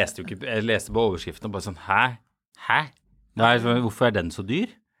 Altså jeg leste på overskriften og bare sånn, hæ? Hvorfor er den så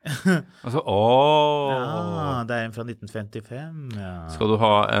dyr? Og så, Ja, det er en fra 1955, ja. Skal du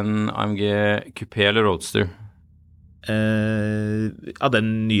ha en AMG Coupé eller Roadster? Av den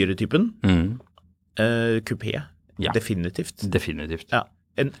nyere typen? Coupé, ja. Definitivt. Ja.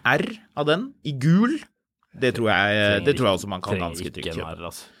 En R av den, i gul, det tror jeg også man kan ganske trygt kjøpe.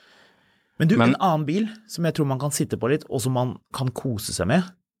 Altså. Men en annen bil som jeg tror man kan sitte på litt, og som man kan kose seg med,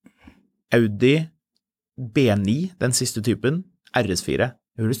 Audi B9, den siste typen, RS4.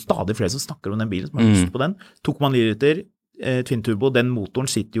 Jeg hører stadig flere som snakker om den bilen, som har lyst på den. 2,9 liter, Twin Turbo, den motoren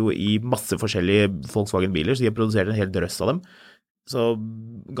sitter jo i masse forskjellige Volkswagen-biler, så de har produsert en hel drøss av dem. Så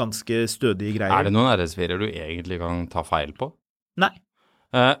ganske stødige greier. Er det noen RS4-er du egentlig kan ta feil på? Nei.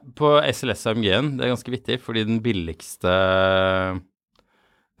 På SLS AMG-en, det er ganske vittig, fordi den billigste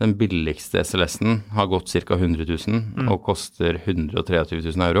SLS-en har gått ca. 100 000 og koster 123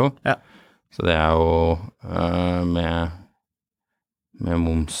 000 euro. Ja. Så det er jo med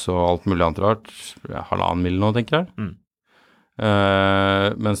moms og alt mulig annet rart, 1,5 mill. Nå, tenker jeg.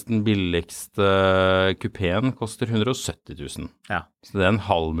 Mens den billigste kupeen koster 170 000. Ja. Så det er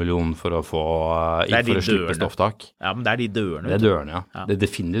 500 000 for å få for å slippe stofftak. Ja, men det er de dørene. Det er dørene, ja. Det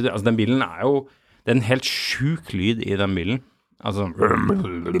definitivt. Altså, den bilen er jo, det er en helt sjuk lyd i den bilen. Altså,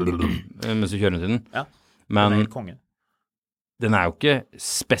 mens du kjører til den. Ja, men den er helt konge. Den er jo ikke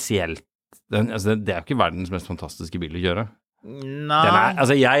spesielt, det er jo ikke verdens mest fantastiske bil å kjøre. Nei.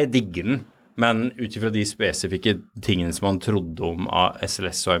 Jeg digger den. Men utifra de spesifikke tingene som man trodde om av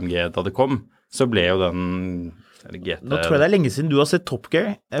SLS og AMG da det kom, så ble jo den GT... Nå tror jeg det er lenge siden du har sett Top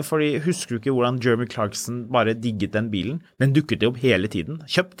Gear, fordi husker du ikke hvordan Jeremy Clarkson bare digget den bilen? Den dukket jo opp hele tiden.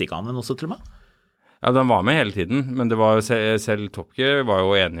 Kjøpte ikke han den også til meg? Ja, den var med hele tiden, men det var jo, selv Top Gear var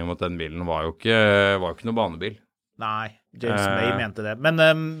jo enig om at den bilen var jo ikke noe banebil. Nei, James May mente det. Men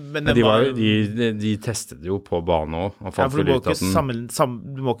de testet jo på bane også. Ja, for du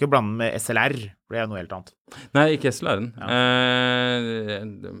må ikke blande med SLR, for det er noe helt annet. Nei, ikke SLR-en. Ja.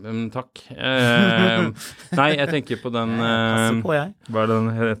 Takk. Nei, jeg tenker på den passer på, jeg. Hva er den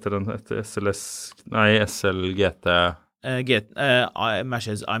heter den? Etter SLS? Nei, SLGT.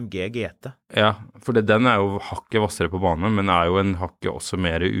 Mercedes AMG GT. Ja, for den er jo hakket vassere på bane, men er jo en hakket også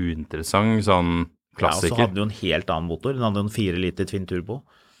mer uinteressant, sånn klassiker. Ja, og så hadde den jo en helt annen motor. Den hadde jo en 4 liter Twin Turbo.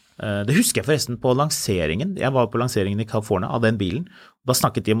 Det husker jeg forresten på lanseringen. Jeg var på lanseringen i California av den bilen. Da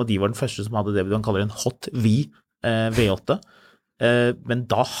snakket de om at de var den første som hadde det man kaller en Hot V V8. Men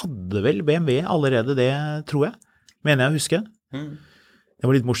da hadde vel BMW allerede det, tror jeg. Mener jeg å huske. Det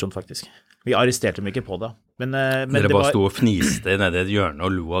var litt morsomt, faktisk. Vi arresterte dem ikke på det. Men dere bare sto og fniste nede i et hjørne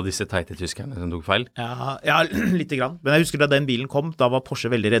og lo av disse teite tyskerne som tok feil? Ja, lite grann. Men jeg husker da den bilen kom, da var Porsche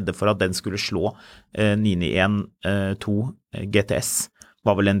veldig redde for at den skulle slå 991-2 GTS.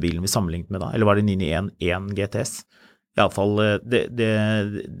 Var vel den bilen vi sammenlignet med da? Eller var det 991-1 GTS? I alle fall,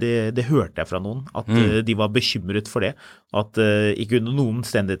 det hørte jeg fra noen, at de var bekymret for det. At ikke under noen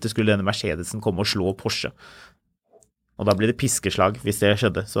omstendigheter skulle denne Mercedesen komme og slå Porsche. Og da blir det piskeslag hvis det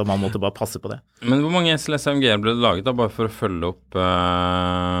skjedde, så man måtte bare passe på det. Men hvor mange SLS AMG ble det laget da, bare for å følge opp?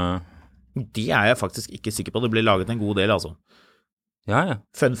 De er jeg faktisk ikke sikker på. Det ble laget en god del, altså. Ja.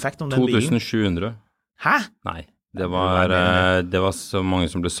 Fun fact om den 2700. Hæ? Nei, det var så mange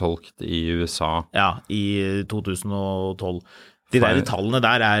som ble solgt i USA. Ja, i 2012. De der tallene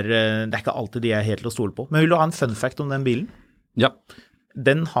der det er ikke alltid de er helt til å stole på. Men vil du ha en fun fact om den bilen? Ja.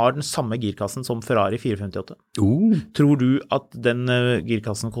 Den har den samme girkassen som Ferrari 458. Tror du at den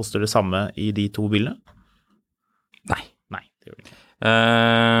girkassen koster det samme i de to bilene? Nei. Nei, det gjør det ikke.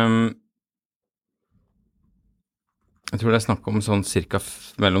 Jeg tror det er snakk om sånn cirka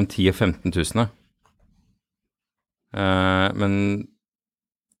mellom 10 og 15 000. Men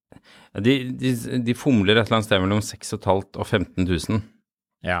de fomler et eller annet sted mellom 6 500 og 15 000.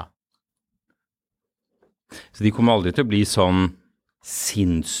 Ja. Så de kommer aldri til å bli sånn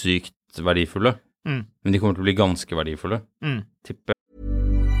sinnssykt verdifulle, men de kommer til å bli ganske verdifulle. Tipper.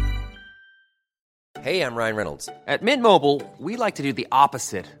 Hey, I'm Ryan Reynolds. At Mint Mobile, we like to do the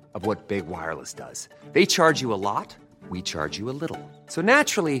opposite of what Big Wireless does. They charge you a lot, we charge you a little. So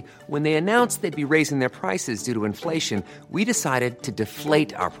naturally, when they announced they'd be raising their prices due to inflation, we decided to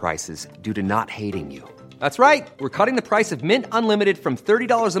deflate our prices due to not hating you. That's right. We're cutting the price of Mint Unlimited from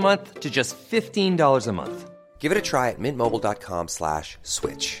 $30 a month to just $15 a month. Give it a try at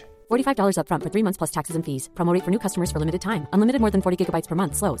mintmobile.com/switch. $45 up front for 3 months plus taxes and fees. Promo rate for new customers for limited time. Unlimited more than 40 gigabytes per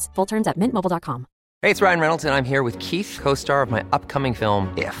month. Slows full terms at mintmobile.com. Hey, it's Ryan Reynolds, and I'm here with Keith, co-star of my upcoming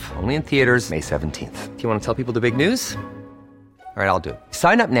film, If, only in theaters May 17th. Do you want to tell people the big news? All right, I'll do it.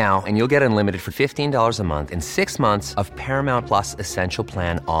 Sign up now and you'll get unlimited for $15 a month and 6 months of Paramount Plus Essential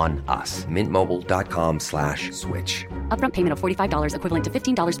Plan on us. MintMobile.com/switch. Upfront payment of $45 equivalent to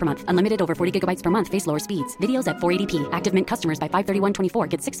 $15 per month. Unlimited over 40 gigabytes per month. Face lower speeds. Videos at 480p. Active Mint customers by 531.24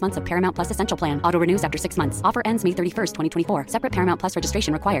 get 6 months of Paramount Plus Essential Plan. Auto renews after 6 months. Offer ends May 31st, 2024. Separate Paramount Plus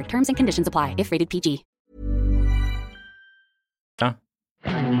registration required. Terms and conditions apply if rated PG. Ja.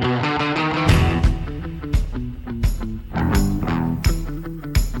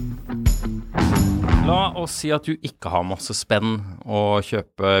 La oss si at du ikke har masse spenn å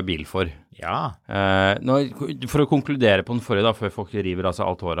kjøpe bil for. Ja. For å konkludere på den forrige da, før folk river altså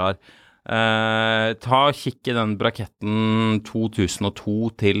alt håret her. Ta kikk i den braketten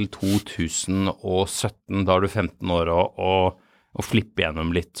 2002 til 2017, da er du 15 år og flippe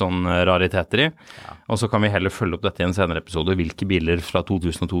gjennom litt sånn rariteter i. Ja. Og så kan vi heller følge opp dette i en senere episode. Hvilke biler fra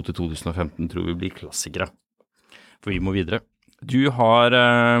 2002 til 2015 tror vi blir klassikere? For vi må videre. Du har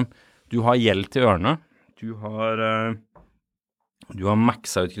gjeld til ørene. Du har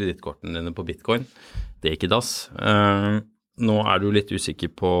maxet ut kredittkortene dine på Bitcoin. Det er ikke dass. Nå er du litt usikker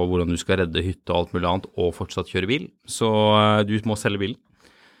på hvordan du skal redde hytte og alt mulig annet, og fortsatt kjøre bil. Så du må selge bilen.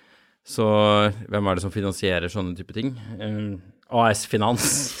 Så hvem er det som finansierer sånne type ting? AS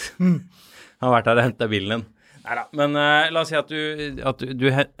Finans har vært her og hentet bilen din. Neida, men la oss si at du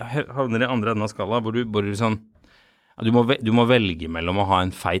havner i andre enden av skala, hvor du sånn, du må velge mellom å ha en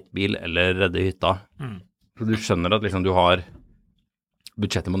feit bil eller redde hytta. Så du skjønner at liksom du har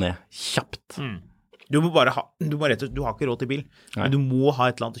budsjettet må ned kjapt. Du må rett og slett, du har ikke råd til bil, men du må ha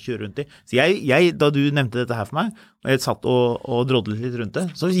et eller annet å kjøre rundt i. Så jeg da du nevnte dette her for meg, og jeg satt og drodlet litt rundt det,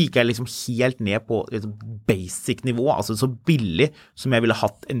 så gikk jeg liksom helt ned på liksom basic nivå, altså så billig som jeg ville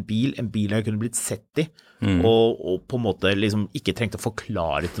hatt en bil jeg kunne blitt sett i, og på en måte liksom ikke trengte å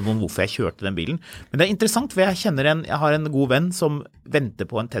forklare til noen hvorfor jeg kjørte den bilen. Men det er interessant, for jeg har en god venn som venter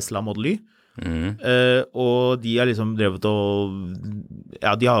på en Tesla Model Y, og de har liksom drevet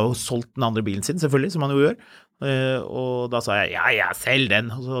de har jo solgt den andre bilen sin selvfølgelig, som man jo gjør, og da sa jeg, selg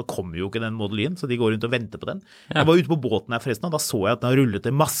den, og så kommer jo ikke den Model Y-en, så de går rundt og venter på den. Jeg var ute på båten her forresten, og da så jeg at den har rullet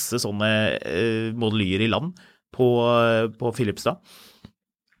til masse sånne Model Y-er i land på Filipstad.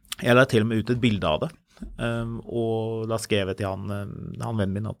 Jeg la til og med ut et bilde av det, og da skrev jeg til han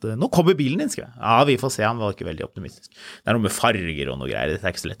vennen min at nå kommer bilen din, skrev jeg. Ja, vi får se, han var ikke veldig optimistisk. Det er noe med farger og noe greier, det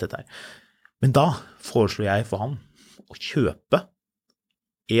er ikke så lett dette her. Men da foreslo jeg for han å kjøpe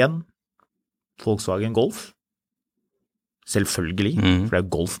en Volkswagen Golf, selvfølgelig, for det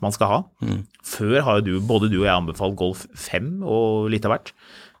er Golf man skal ha. Før har jo både du og jeg anbefalt Golf 5 og litt av hvert.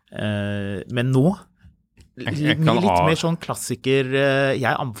 Men nå, litt mer sånn klassiker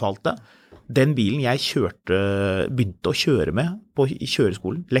jeg anbefalte. Den bilen jeg begynte å kjøre med i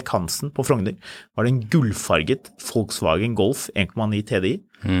kjøreskolen, Lech Hansen på Frogner, var det en gullfarget Volkswagen Golf 1,9 TDI.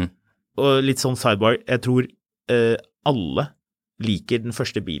 Og litt sånn sidebar, jeg tror alle liker den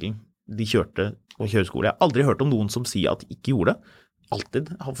første bilen de kjørte på kjøreskole. Jeg har aldri hørt om noen som sier at de ikke gjorde det.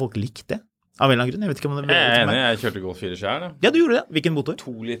 Alltid har folk likt det. Av en eller annen grunn, jeg vet ikke om det Jeg er enig, jeg kjørte Golf 4 selv. Ja, du gjorde det. Hvilken motor?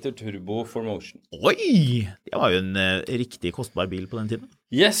 2 liter turbo for motion. Oi! Det var jo en riktig kostbar bil på den tiden.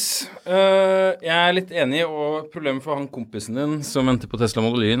 Yes, jeg er litt enig, og problemet for han kompisen din som venter på Tesla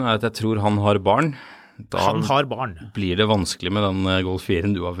Model Y er at jeg tror han har barn. Han har barn. Blir det vanskelig med den Golf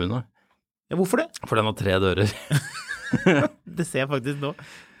 4-en du har funnet? Ja, hvorfor det? For den har 3 dører. Det ser jeg faktisk nå.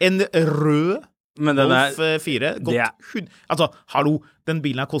 En rød Golf 4. Altså, hallo, den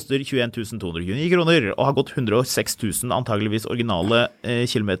bilen her koster 21.229 kroner, og har gått 106.000 antageligvis originale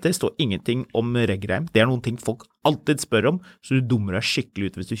kilometer. Står ingenting om regreim. Det er noen ting folk alltid spør om, så du dummer deg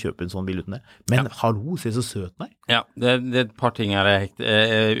skikkelig ut hvis du kjøper en sånn bil uten det. Men hallo, se så søt den er. Ja, det er et par ting jeg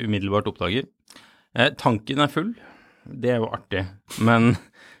umiddelbart oppdager. Tanken er full. Det er jo artig, men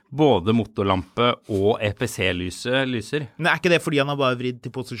både motorlampe og EPC-lyset lyser. Men er ikke det fordi han har bare vridd til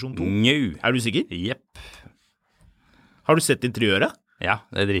posisjon 2? No. Er du sikker? Jepp. Har du sett interiøret? Ja,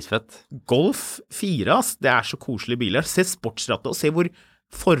 det er dritfett. Golf 4, ass, det er så koselige biler. Se sportsrattet og se hvor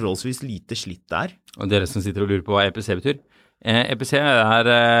forholdsvis lite slitt det er. Og dere som sitter og lurer på hva EPC betyr? EPC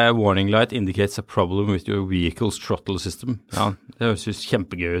er Warning Light Indicates a Problem with your vehicle's throttle system. Ja, det høres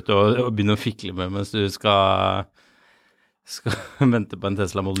kjempegøy ut å begynne å fikle med mens du skal vente på en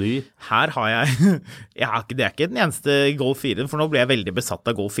Tesla Model Y. Her har jeg det er ikke den eneste Golf 4, for nå ble jeg veldig besatt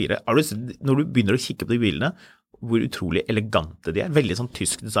av Golf 4. Når du begynner å kikke på de bilene, hvor utrolig elegante de er. Veldig sånn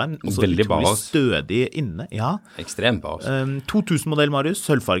tysk design, og så utrolig stødig inne. Ja. Ekstremt bas. 2000-modell, Marius,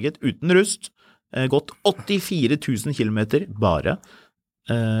 sølvfarget, uten rust. Gått 84.000 kilometer bare.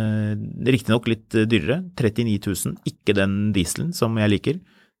 Riktig nok litt dyrere, 39 000, ikke den dieselen som jeg liker.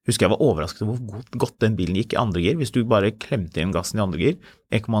 Husker jeg var overrasket over hvor godt den bilen gikk i andre gir, hvis du bare klemte inn gassen i andre gir,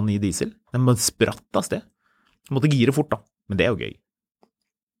 1,9 diesel, den bare spratt av sted. Du måtte gire fort da, men det er jo gøy.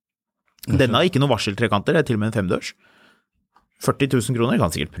 Denne har ikke noen varseltrekanter, det er til og med en 5-dørs. 40 000 kroner, jeg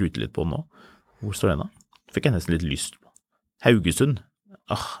kan sikkert prute litt på den nå. Hvor står den da? Fikk jeg nesten litt lyst på. Haugesund.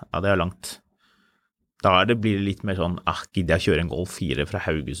 Ja, det er langt. Da blir det litt mer sånn, gidder jeg kjøre en Golf 4 fra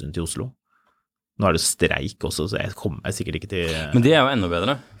Haugesund til Oslo? Nå er det streik også, så jeg kommer meg sikkert ikke til... Men det er jo enda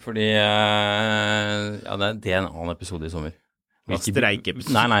bedre, fordi det er en annen episode i sommer.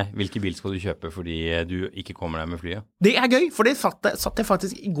 Nei, hvilken bil skal du kjøpe fordi du ikke kommer deg med flyet? Det er gøy, for det satt jeg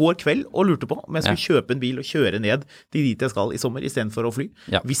faktisk i går kveld og lurte på om jeg skulle kjøpe en bil og kjøre ned til dit jeg skal i sommer, i stedet for å fly,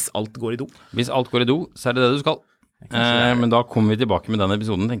 hvis alt går i do. Hvis alt går i do, så er det det du skal. Men da kommer vi tilbake med den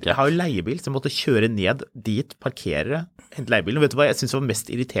episoden, tenker jeg. Jeg har jo leiebil, så jeg måtte kjøre ned dit, parkere, hente leiebilen. Vet du hva jeg synes var mest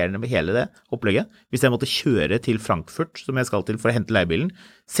irriterende med hele det opplegget? Hvis jeg måtte kjøre til Frankfurt, som jeg skal til for å hente leiebilen,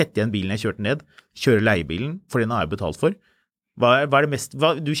 sette igjen bilen jeg kjørte ned, kjøre leiebilen, for den har jeg betalt for. Hva er det mest,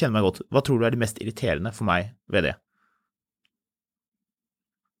 du kjenner meg godt, hva tror du er det mest irriterende for meg ved det?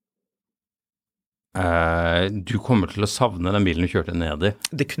 Du kommer til å savne den bilen du kjørte ned i.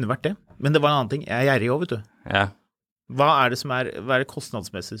 Det kunne vært det, men det var en annen ting. Jeg er gjerrig også, vet du. Ja. Hva er det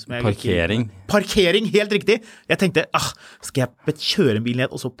kostnadsmessig som jeg Parkering. Parkering, helt riktig! Jeg tenkte, skal jeg kjøre en bil ned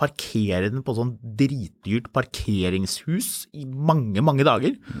og så parkere den på sånn dritdyrt parkeringshus i mange, mange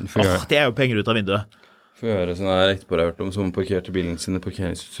dager? Det er jo penger ut av vinduet. For å høre sånn jeg rett på det jeg har hørt om, som parkerte bilen sine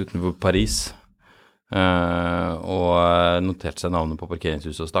parkeringshus utenfor Paris, og noterte seg navnet på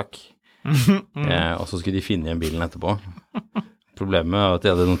parkeringshuset og stakk. Og så skulle de finne igjen bilen etterpå. Problemet er at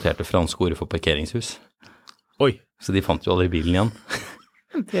de hadde notert det franske ordet for parkeringshus. Oi. Så de fant jo aldri bilen igjen.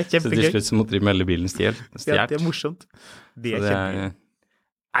 Det er kjempegøy. Så til slutt så måtte de melde bilen stjert. Ja, det er morsomt. Det er kjempegøy.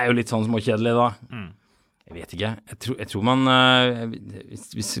 Det er jo litt sånn småkjedelig da. Jeg vet ikke. Jeg tror man,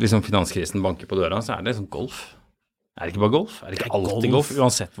 hvis liksom finanskrisen banker på døra, så er det sånn Golf. Er det ikke bare Golf? Er det ikke alltid golf?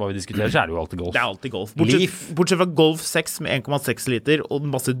 Uansett hva vi diskuterer, så er det jo alltid Golf. Det er alltid Golf. Bortsett fra Golf 6 med 1,6 liter og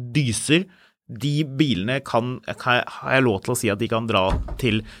masse dyser, de bilene har jeg lov til å si at de kan dra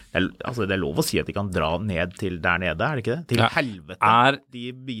til, altså det er lov å si at de kan dra ned til der nede, er det ikke det? Til helvete. De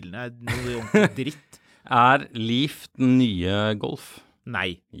bilene er noe ordentlig dritt. Er Leaf den nye Golf?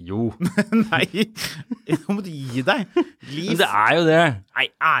 Nei. Jo. Nei, nå må du gi deg. Leaf. Men det er jo det. Nei,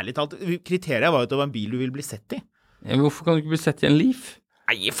 ærlig talt, kriteriet var jo at det var en bil du vil bli sett i. Ja, men hvorfor kan du ikke bli sett i en Leaf?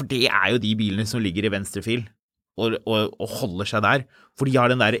 Nei, for det er jo de bilene som ligger i venstre fil. Og holder seg der. For de har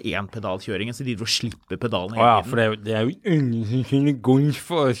den der enpedalkjøringen, så de driver og slipper pedalen hele tiden. For det er jo ingen som kunne Golf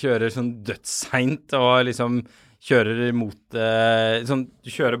og kjører sånn dødsseint, og liksom kjører mot sånn, du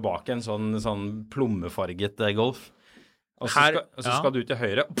kjører bak en sånn plommefarget Golf. Og så skal du til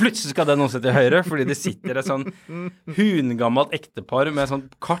høyre, og plutselig skal den også til høyre, fordi det sitter et sånn hungammelt ektepar med sånn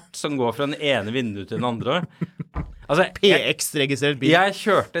kart som går fra den ene vinduet til den andre. Altså, PX-registrert bil. Jeg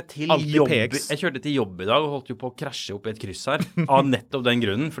kjørte til jobb i dag og holdt jo på å krasje opp i et kryss her, av nettopp den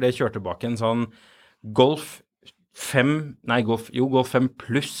grunnen, fordi jeg kjørte bak en sånn Golf 5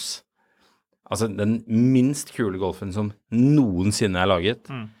 pluss. Altså den minst kule Golfen som noensinne er laget.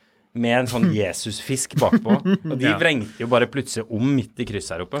 Med en sånn Jesusfisk bakpå, og de vrengte jo bare plutselig om midt i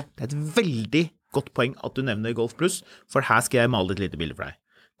kryss her oppe. Det er et veldig godt poeng at du nevner Golf Plus, for her skal jeg male et lite bilde for deg.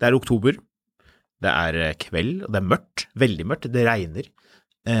 Det er oktober, det er kveld, og det er mørkt, veldig mørkt, det regner.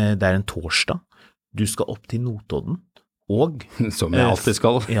 Det er en torsdag, du skal opp til Notodden, og... Som jeg alltid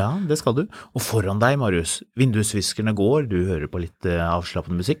skal. Ja, det skal du. Og foran deg, Marius, vindusviskerne går, du hører på litt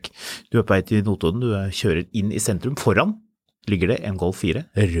avslappende musikk, du er på vei til Notodden, du kjører inn i sentrum, foran ligger det en Golf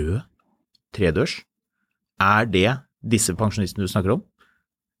 4, rød, 3-dørs. Er det disse pensjonistene du snakker om,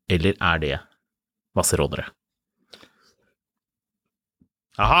 eller er det masse rådere?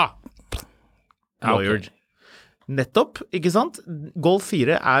 Aha! Lawyered. Nettopp, ikke sant? Golf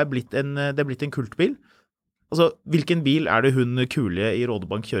 4 er blitt en kultbil. Altså, hvilken bil er det hun kule i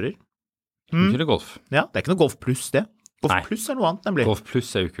Rådebank kjører? Kjører Golf. Ja, det er ikke noe Golf Plus det. Golf Plus er noe annet, nemlig. Golf Plus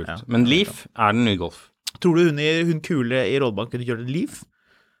er jo kult. Ja, men Leaf er den nye Golf. Tror du hun kule i Rådebank kunne kjøre en Leaf?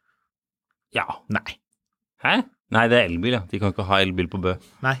 Ja. Nei. Hæ? Nei, det er elbil, ja. De kan ikke ha elbil på Bø.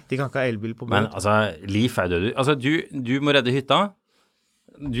 Nei, de kan ikke ha elbil på Bø. Men altså, Leaf er død. Altså, du må redde hytta.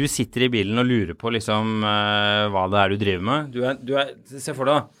 Du sitter i bilen og lurer på liksom hva det er du driver med. Se for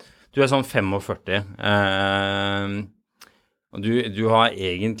deg da. Du er sånn 45. Og du har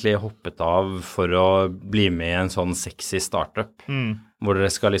egentlig hoppet av for å bli med i en sånn sexy startup, hvor dere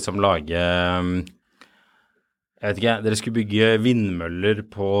skal liksom lage Jeg vet ikke, dere skulle bygge vindmøller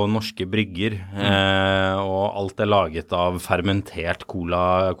på norske brygger, og alt laget av fermentert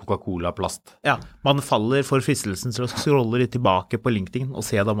Coca-Cola-plast. Ja, man faller for fristelsen til å scrolle litt tilbake på LinkedIn og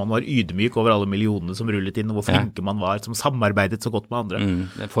se da man var ydmyk over alle millionene som rullet inn, og hvor flinke man var, som samarbeidet så godt med andre.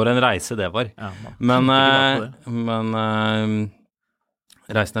 For en reise det var. Ja, men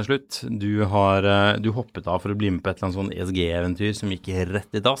reisen slutt. Du hoppet av for å bli med på et eller annet sånn ESG-eventyr som gikk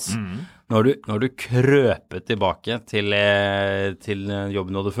rett i dass. Nå har du krøpet tilbake til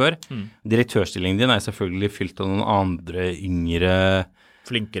jobben du hadde før. Direktørstillingen din selvfølgelig fylt av noen andre yngre...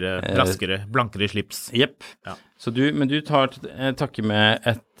 Flinkere, raskere, blankere slips. Jepp. Ja. Men du takker med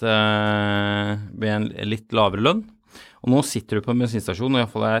en litt lavere lønn. Og nå sitter du på en bensinstasjon, og i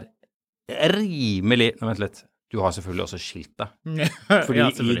hvert fall rimelig... Nå, vent litt. Du har selvfølgelig også skilt deg. Fordi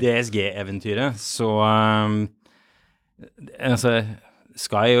i DSG-eventyret så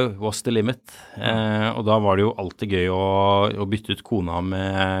sky was the limit. Og da var det jo alltid gøy å bytte ut kona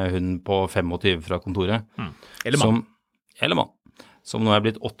med hun på 25 fra kontoret. Eller mann. Eller mann. Som nå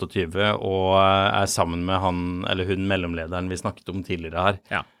blitt 28 og sammen med han, eller hun mellomlederen vi snakket om tidligere her.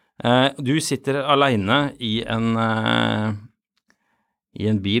 Ja. Du sitter alene i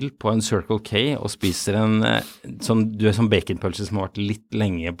en bil på en Circle K og spiser sånn baconpølse som har vært litt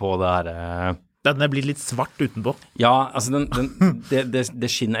lenge på det her. Den blitt litt svart utenpå. Ja, altså det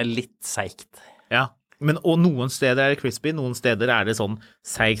skinnet litt seigt. Ja, og noen steder det crispy, noen steder det sånn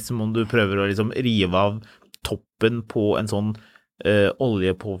seigt som om du prøver å liksom rive av toppen på en sånn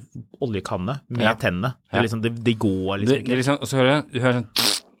oljekanne med tennene. Det liksom, det går liksom ikke. Liksom, og så hører du sånn,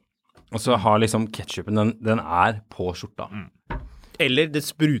 og så har liksom ketchupen, den på skjorta. Eller det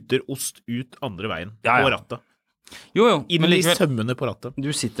spruter ost ut andre veien på rattet. Jo. Inn i sømmene på rattet.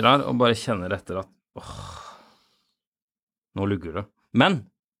 Du sitter der og bare kjenner etter at nå lugger det. Men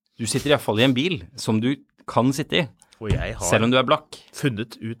du sitter i hvert fall i en bil som du kan sitte i. Og jeg har selv om du blakk.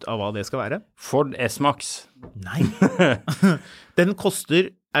 Funnet ut av hva det skal være. Ford S-Max. Nei. Den koster,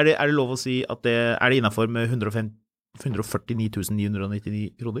 det lov å si at det innenfor med 149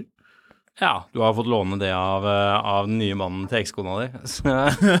 999 kroner? Ja, du har fått låne det av den nye mannen til ekskona di.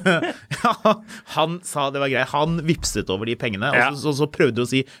 Ja, han sa det var greit. Han vipset over de pengene, og så prøvde du å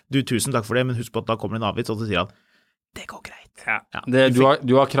si, du, tusen takk for det, men husk på at da kommer det en avgift, og så sier han, det går greit. Ja.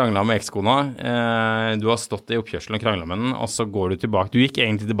 Du har kranglet med ekskona, du har stått i oppkjørselen og kranglet med den, og så går du tilbake. Du gikk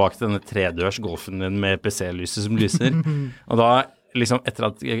egentlig tilbake til denne tredørs golfen din med PC-lyset som lyser, og da liksom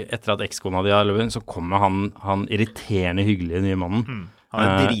etter at ekskona di har løpt, så kommer han irriterende hyggelige nye mannen.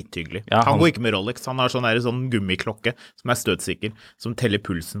 Han drithyggelig. Ja, han går ikke med Rolex, han har sånn gummiklokke som støtsikker, som teller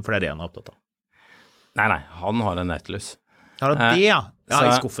pulsen, for det han opptatt av. Nei, han har en Nautilus. Har han det, ja? Ja,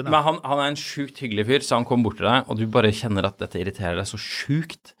 i skuffen, ja. Men han en sjukt hyggelig fyr, så han kommer bort til deg, og du bare kjenner at dette irriterer deg så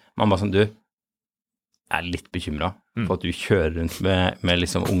sjukt. Man bare sånn, du litt bekymret for at du kjører rundt med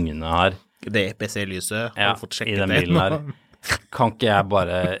liksom ungene her. Det PC-lyset, har du fått sjekket i den bilen her. Kan ikke jeg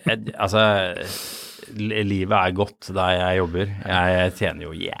bare, livet godt der jeg jobber. Jeg tjener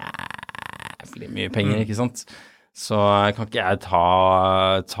jo jævlig mye penger, ikke sant? Så kan ikke jeg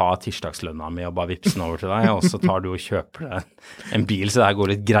ta tirsdagslønna mi og bare vipse den over til deg, og så tar du og kjøper deg en bil, så det går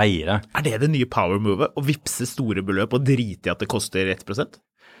litt greiere. Det nye power move? Å vipse store beløp og drite i at det koster 1%?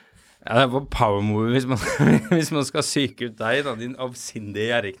 Ja, det var power move hvis man skal syke ut deg, da, din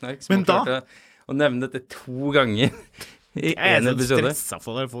avsindige gjerriknark, som har klart å nevne dette 2 ganger. Jeg så stresset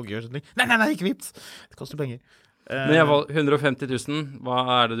for det, folk gjør sånn. Nei, ikke vips. Det koster penger. Men jeg var 150 000.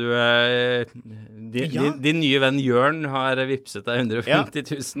 Hva det du din nye venn Jørn har vipset deg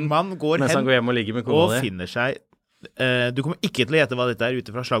 150 000 man går mens han går hjem og ligger med kona og finner seg du kommer ikke til å gjette hva dette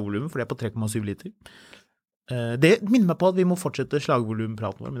ute fra slagvolumet, for det på 3,7 liter. Det minner meg på at vi må fortsette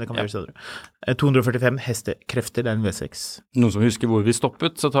slagvolumpraten vår, men det kan vi gjøre senere. 245 hestekrefter, det en V6. Noen som husker hvor vi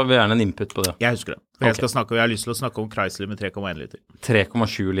stoppet, så tar vi gjerne en input på det. Jeg husker det. Jeg har lyst til å snakke om Chrysler med 3,1 liter.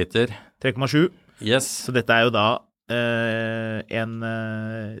 3,7 liter. 3,7. Yes. Så dette jo da en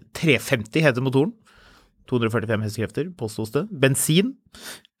 350 heter motoren. 245 hestekrefter, påstås det. Bensin,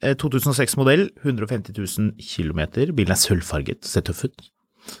 2006-modell, 150 000 kilometer. Bilen sølvfarget, ser tøff ut.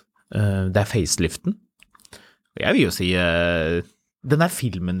 Det faceliften. Jeg vil jo si, den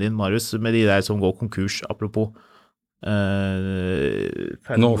filmen din, Marius, med de der som går konkurs, apropos.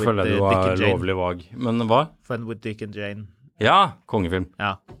 Nå føler jeg du var lovlig vag. Men hva? Fun with Dick and Jane. Ja, kongefilm.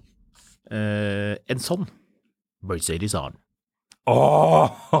 Ja. En sånn. Mercedes-Arn.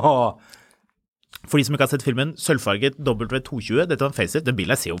 For de som ikke har sett filmen, sølvfarget W220, dette var en facelift. Den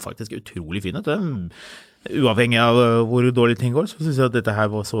bilen ser jo faktisk utrolig fin ut. Uavhengig av hvor dårlig ting går, så synes jeg at dette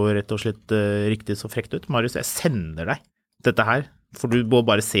her var så rett og slett riktig så frekt ut. Marius, jeg sender deg dette her For du må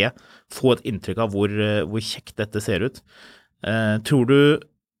bare få et inntrykk av hvor kjekt dette ser ut. Tror du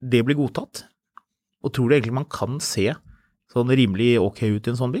det blir godtatt? Og tror du egentlig man kan se sånn rimelig ok ut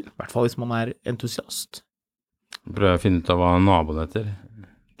I en sånn bil? I hvert fall hvis man entusiast. Prøver å finne ut av hva naboen heter.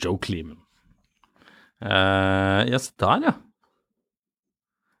 Joe Kleeman. Ja, så der, ja.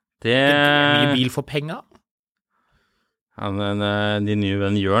 Det mye bil for penger. Din nye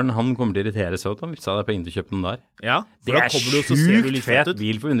venn Jørn, han kommer til å irritere seg ut. Han vil sa det penger til å kjøpe den der. Ja, det sjukt fet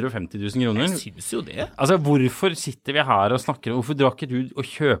bil for 150 000 kroner. Jeg synes jo det. Altså, hvorfor sitter vi her og snakker? Hvorfor drar ikke du og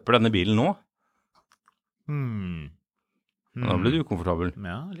kjøper denne bilen nå? Da blir du ukomfortabel.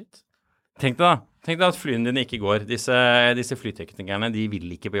 Ja, litt. Tenk deg at flyene dine ikke går. Disse flyteknikerne, de vil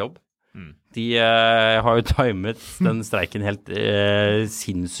ikke på jobb. De har jo timet den streiken helt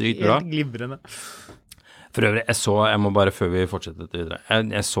sinnssykt bra. Helt glibrende. For øvrig, jeg må bare før vi fortsetter videre,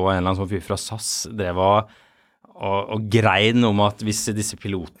 jeg så en eller annen sånn fyr fra SAS drev og grein om at hvis disse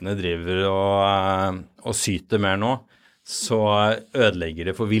pilotene driver og syter mer nå, så ødelegger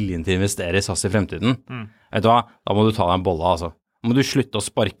det for viljen til å investere I SAS I fremtiden. Vet du hva? Da må du ta deg en bolle, altså. Da må du slutte å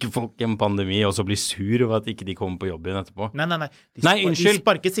sparke folk I en pandemi, og så bli sur over at ikke de kommer på jobb igjen etterpå. Nei. De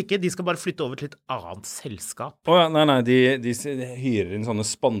sparkes ikke, de skal bare flytte over til et annet selskap. Nei, de hyrer inn sånne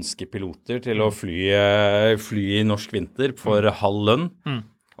spanske piloter til å fly I norsk vinter for halv lønn.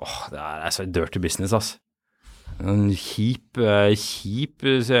 Det så dirty business, ass. En kjip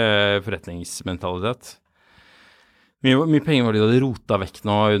forretningsmentalitet. Mye penger var de hadde rotet vekk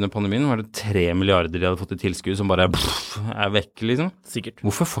nå under pandemien. Var det 3 milliarder de hadde fått I tilskudd som bare vekk, liksom? Sikkert.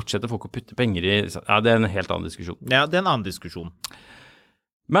 Hvorfor fortsetter folk å putte penger I? Ja, det en helt annen diskusjon. Ja, det en annen diskusjon.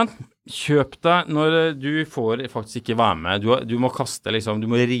 Men kjøp deg når du får faktisk ikke være med. Du må kaste, liksom, du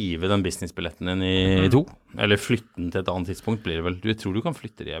må rive den businessbilletten din I 2. Eller flytte den til et annet tidspunkt, blir det vel. Du tror du kan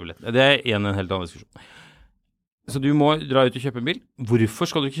flytte de billettene. Det en helt annen diskusjon. Så du må dra ut og kjøpe en bil.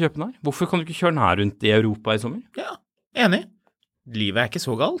 Hvorfor skal du ikke kjøpe den her? Hvorfor kan du ikke kjøre den her rundt I Europa I sommer? Ja. Enig. Livet ikke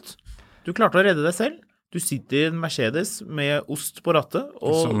så galt. Du klarte å redde deg selv. Du sitter I en Mercedes med ost på rattet,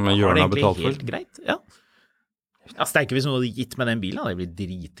 og som har Jørn det har betalt helt greit. Ja. Steike hvis noen hadde gitt med den bilen, hadde jeg blitt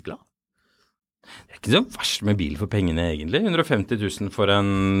dritglad. Det ikke så verst med bil for pengene, egentlig. 150 000 for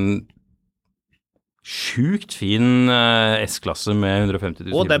en sjukt fin S-klasse med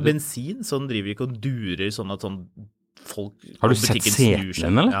 150 000. Og det bensin, så den driver ikke og durer sånn at sånn folk har du sett setene,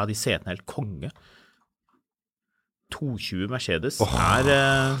 eller? Ja, de setene helt konge. 220 Mercedes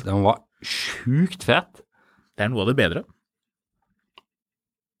den var sjukt fet. Det noe av det bedre.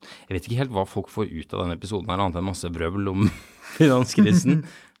 Jeg vet ikke helt hva folk får ut av denne episoden her, annet enn masse brøvel om finanskrisen.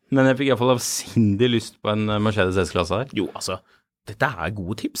 Men jeg fikk I hvert fall avsindig lyst på en Mercedes S-klasse her. Jo, altså, dette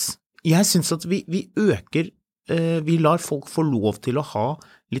gode tips. Jeg synes at vi øker, vi lar folk få lov til å ha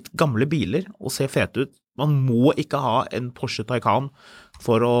litt gamle biler og se fete ut. Man må ikke ha en Porsche Taycan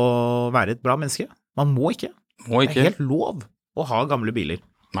for å være et bra menneske. Man må ikke. Det helt lov å ha gamle biler.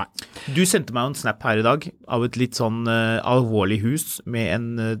 Nei. Du sendte meg en snap her I dag av et litt sånn alvorlig hus med en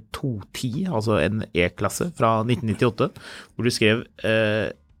 210, altså en E-klasse fra 1998, hvor du skrev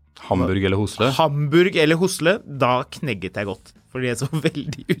Hamburg eller Hosle? Hamburg eller Hosle, da knegget jeg godt. For det så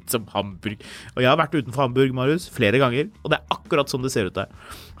veldig ut som Hamburg. Og jeg har vært utenfor Hamburg, Marius, flere ganger, og det akkurat sånn det ser ut der.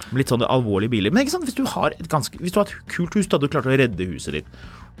 Litt sånne alvorlige biler. Men ikke sant, hvis du har et kult hus, da hadde du klart å redde huset ditt.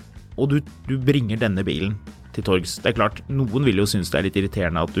 Og du bringer denne bilen til torgs. Det klart, noen vil jo synes det litt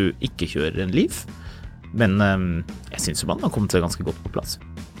irriterende at du ikke kjører en Leaf, men jeg synes jo man har kommet seg ganske godt på plass.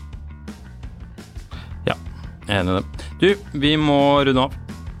 Ja, jeg enig I det. Du, vi må runde av.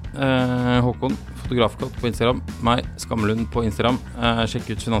 Håkon, fotografkott på Instagram, meg, Skammelund på Instagram.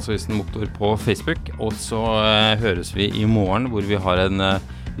 Sjekk ut Finansavisen Motor på Facebook, og så høres vi I morgen, hvor vi har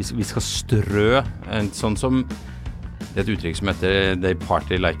vi skal strø en sånn som det et uttrykk som heter They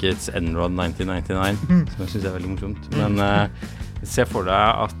Party Like It's Enron 1999, som jeg synes veldig morsomt. Men se for deg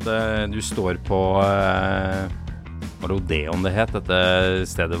at du står på Odeon det het, dette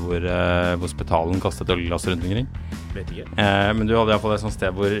stedet hvor Spetalen kastet ølglass rundt omkring. Vet ikke. Men du hadde I hvert fall et sånt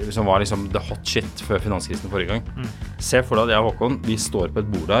sted som var liksom the hot shit før finanskrisen forrige gang. Se for deg at jeg og Håkon, vi står på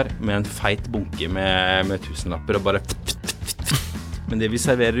et bord der med en feit bunke med tusenlapper og bare Men det vi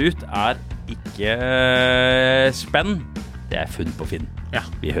serverer ut ikke spenn. Det funn på Finn. Ja.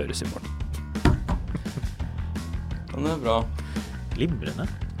 Vi høres I morgen. Den bra. Glimrende.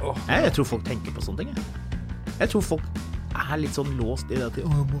 Jeg tror folk tenker på sånne ting. Jeg tror folk litt sånn låst I det at jeg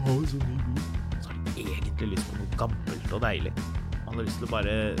må ha sånn ny bil. Så har de egentlig lyst på noe gammelt og deilig. Man har lyst til å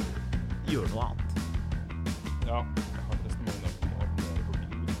bare gjøre noe annet. Ja, jeg har nesten mange dager om å abonnere på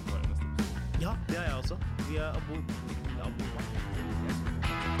bilen. Ja, det har jeg også. Vi har abonnert.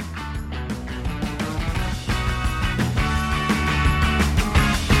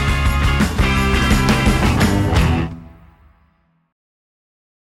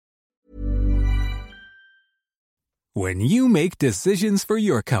 When you make decisions for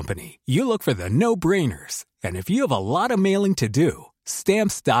your company, you look for the no-brainers. And if you have a lot of mailing to do,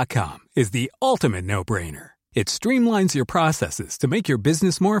 Stamps.com is the ultimate no-brainer. It streamlines your processes to make your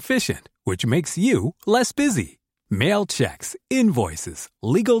business more efficient, which makes you less busy. Mail checks, invoices,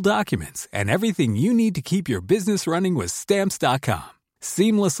 legal documents, and everything you need to keep your business running with Stamps.com.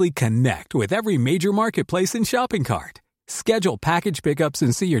 Seamlessly connect with every major marketplace and shopping cart. Schedule package pickups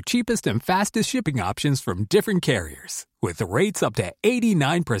and see your cheapest and fastest shipping options from different carriers, with rates up to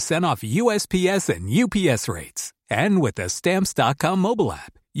 89% off USPS and UPS rates. And with the Stamps.com mobile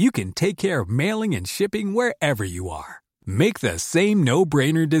app, you can take care of mailing and shipping wherever you are. Make the same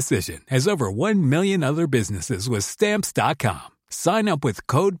no-brainer decision as over 1 million other businesses with Stamps.com. Sign up with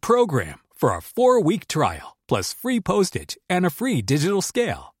code PROGRAM for a 4-week trial, plus free postage and a free digital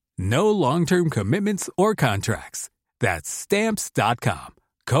scale. No long-term commitments or contracts. That's Stamps.com.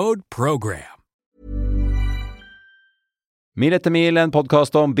 Code PROGRAM. Mil etter mil, en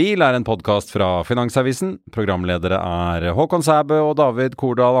podcast om bil, en podcast fra Finansavisen. Programledere Håkon Sæbø og David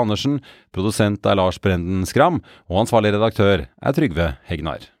Kordal Andersen. Produsent Lars Brenden Skram. Og ansvarlig redaktør Trygve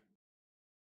Hegnar.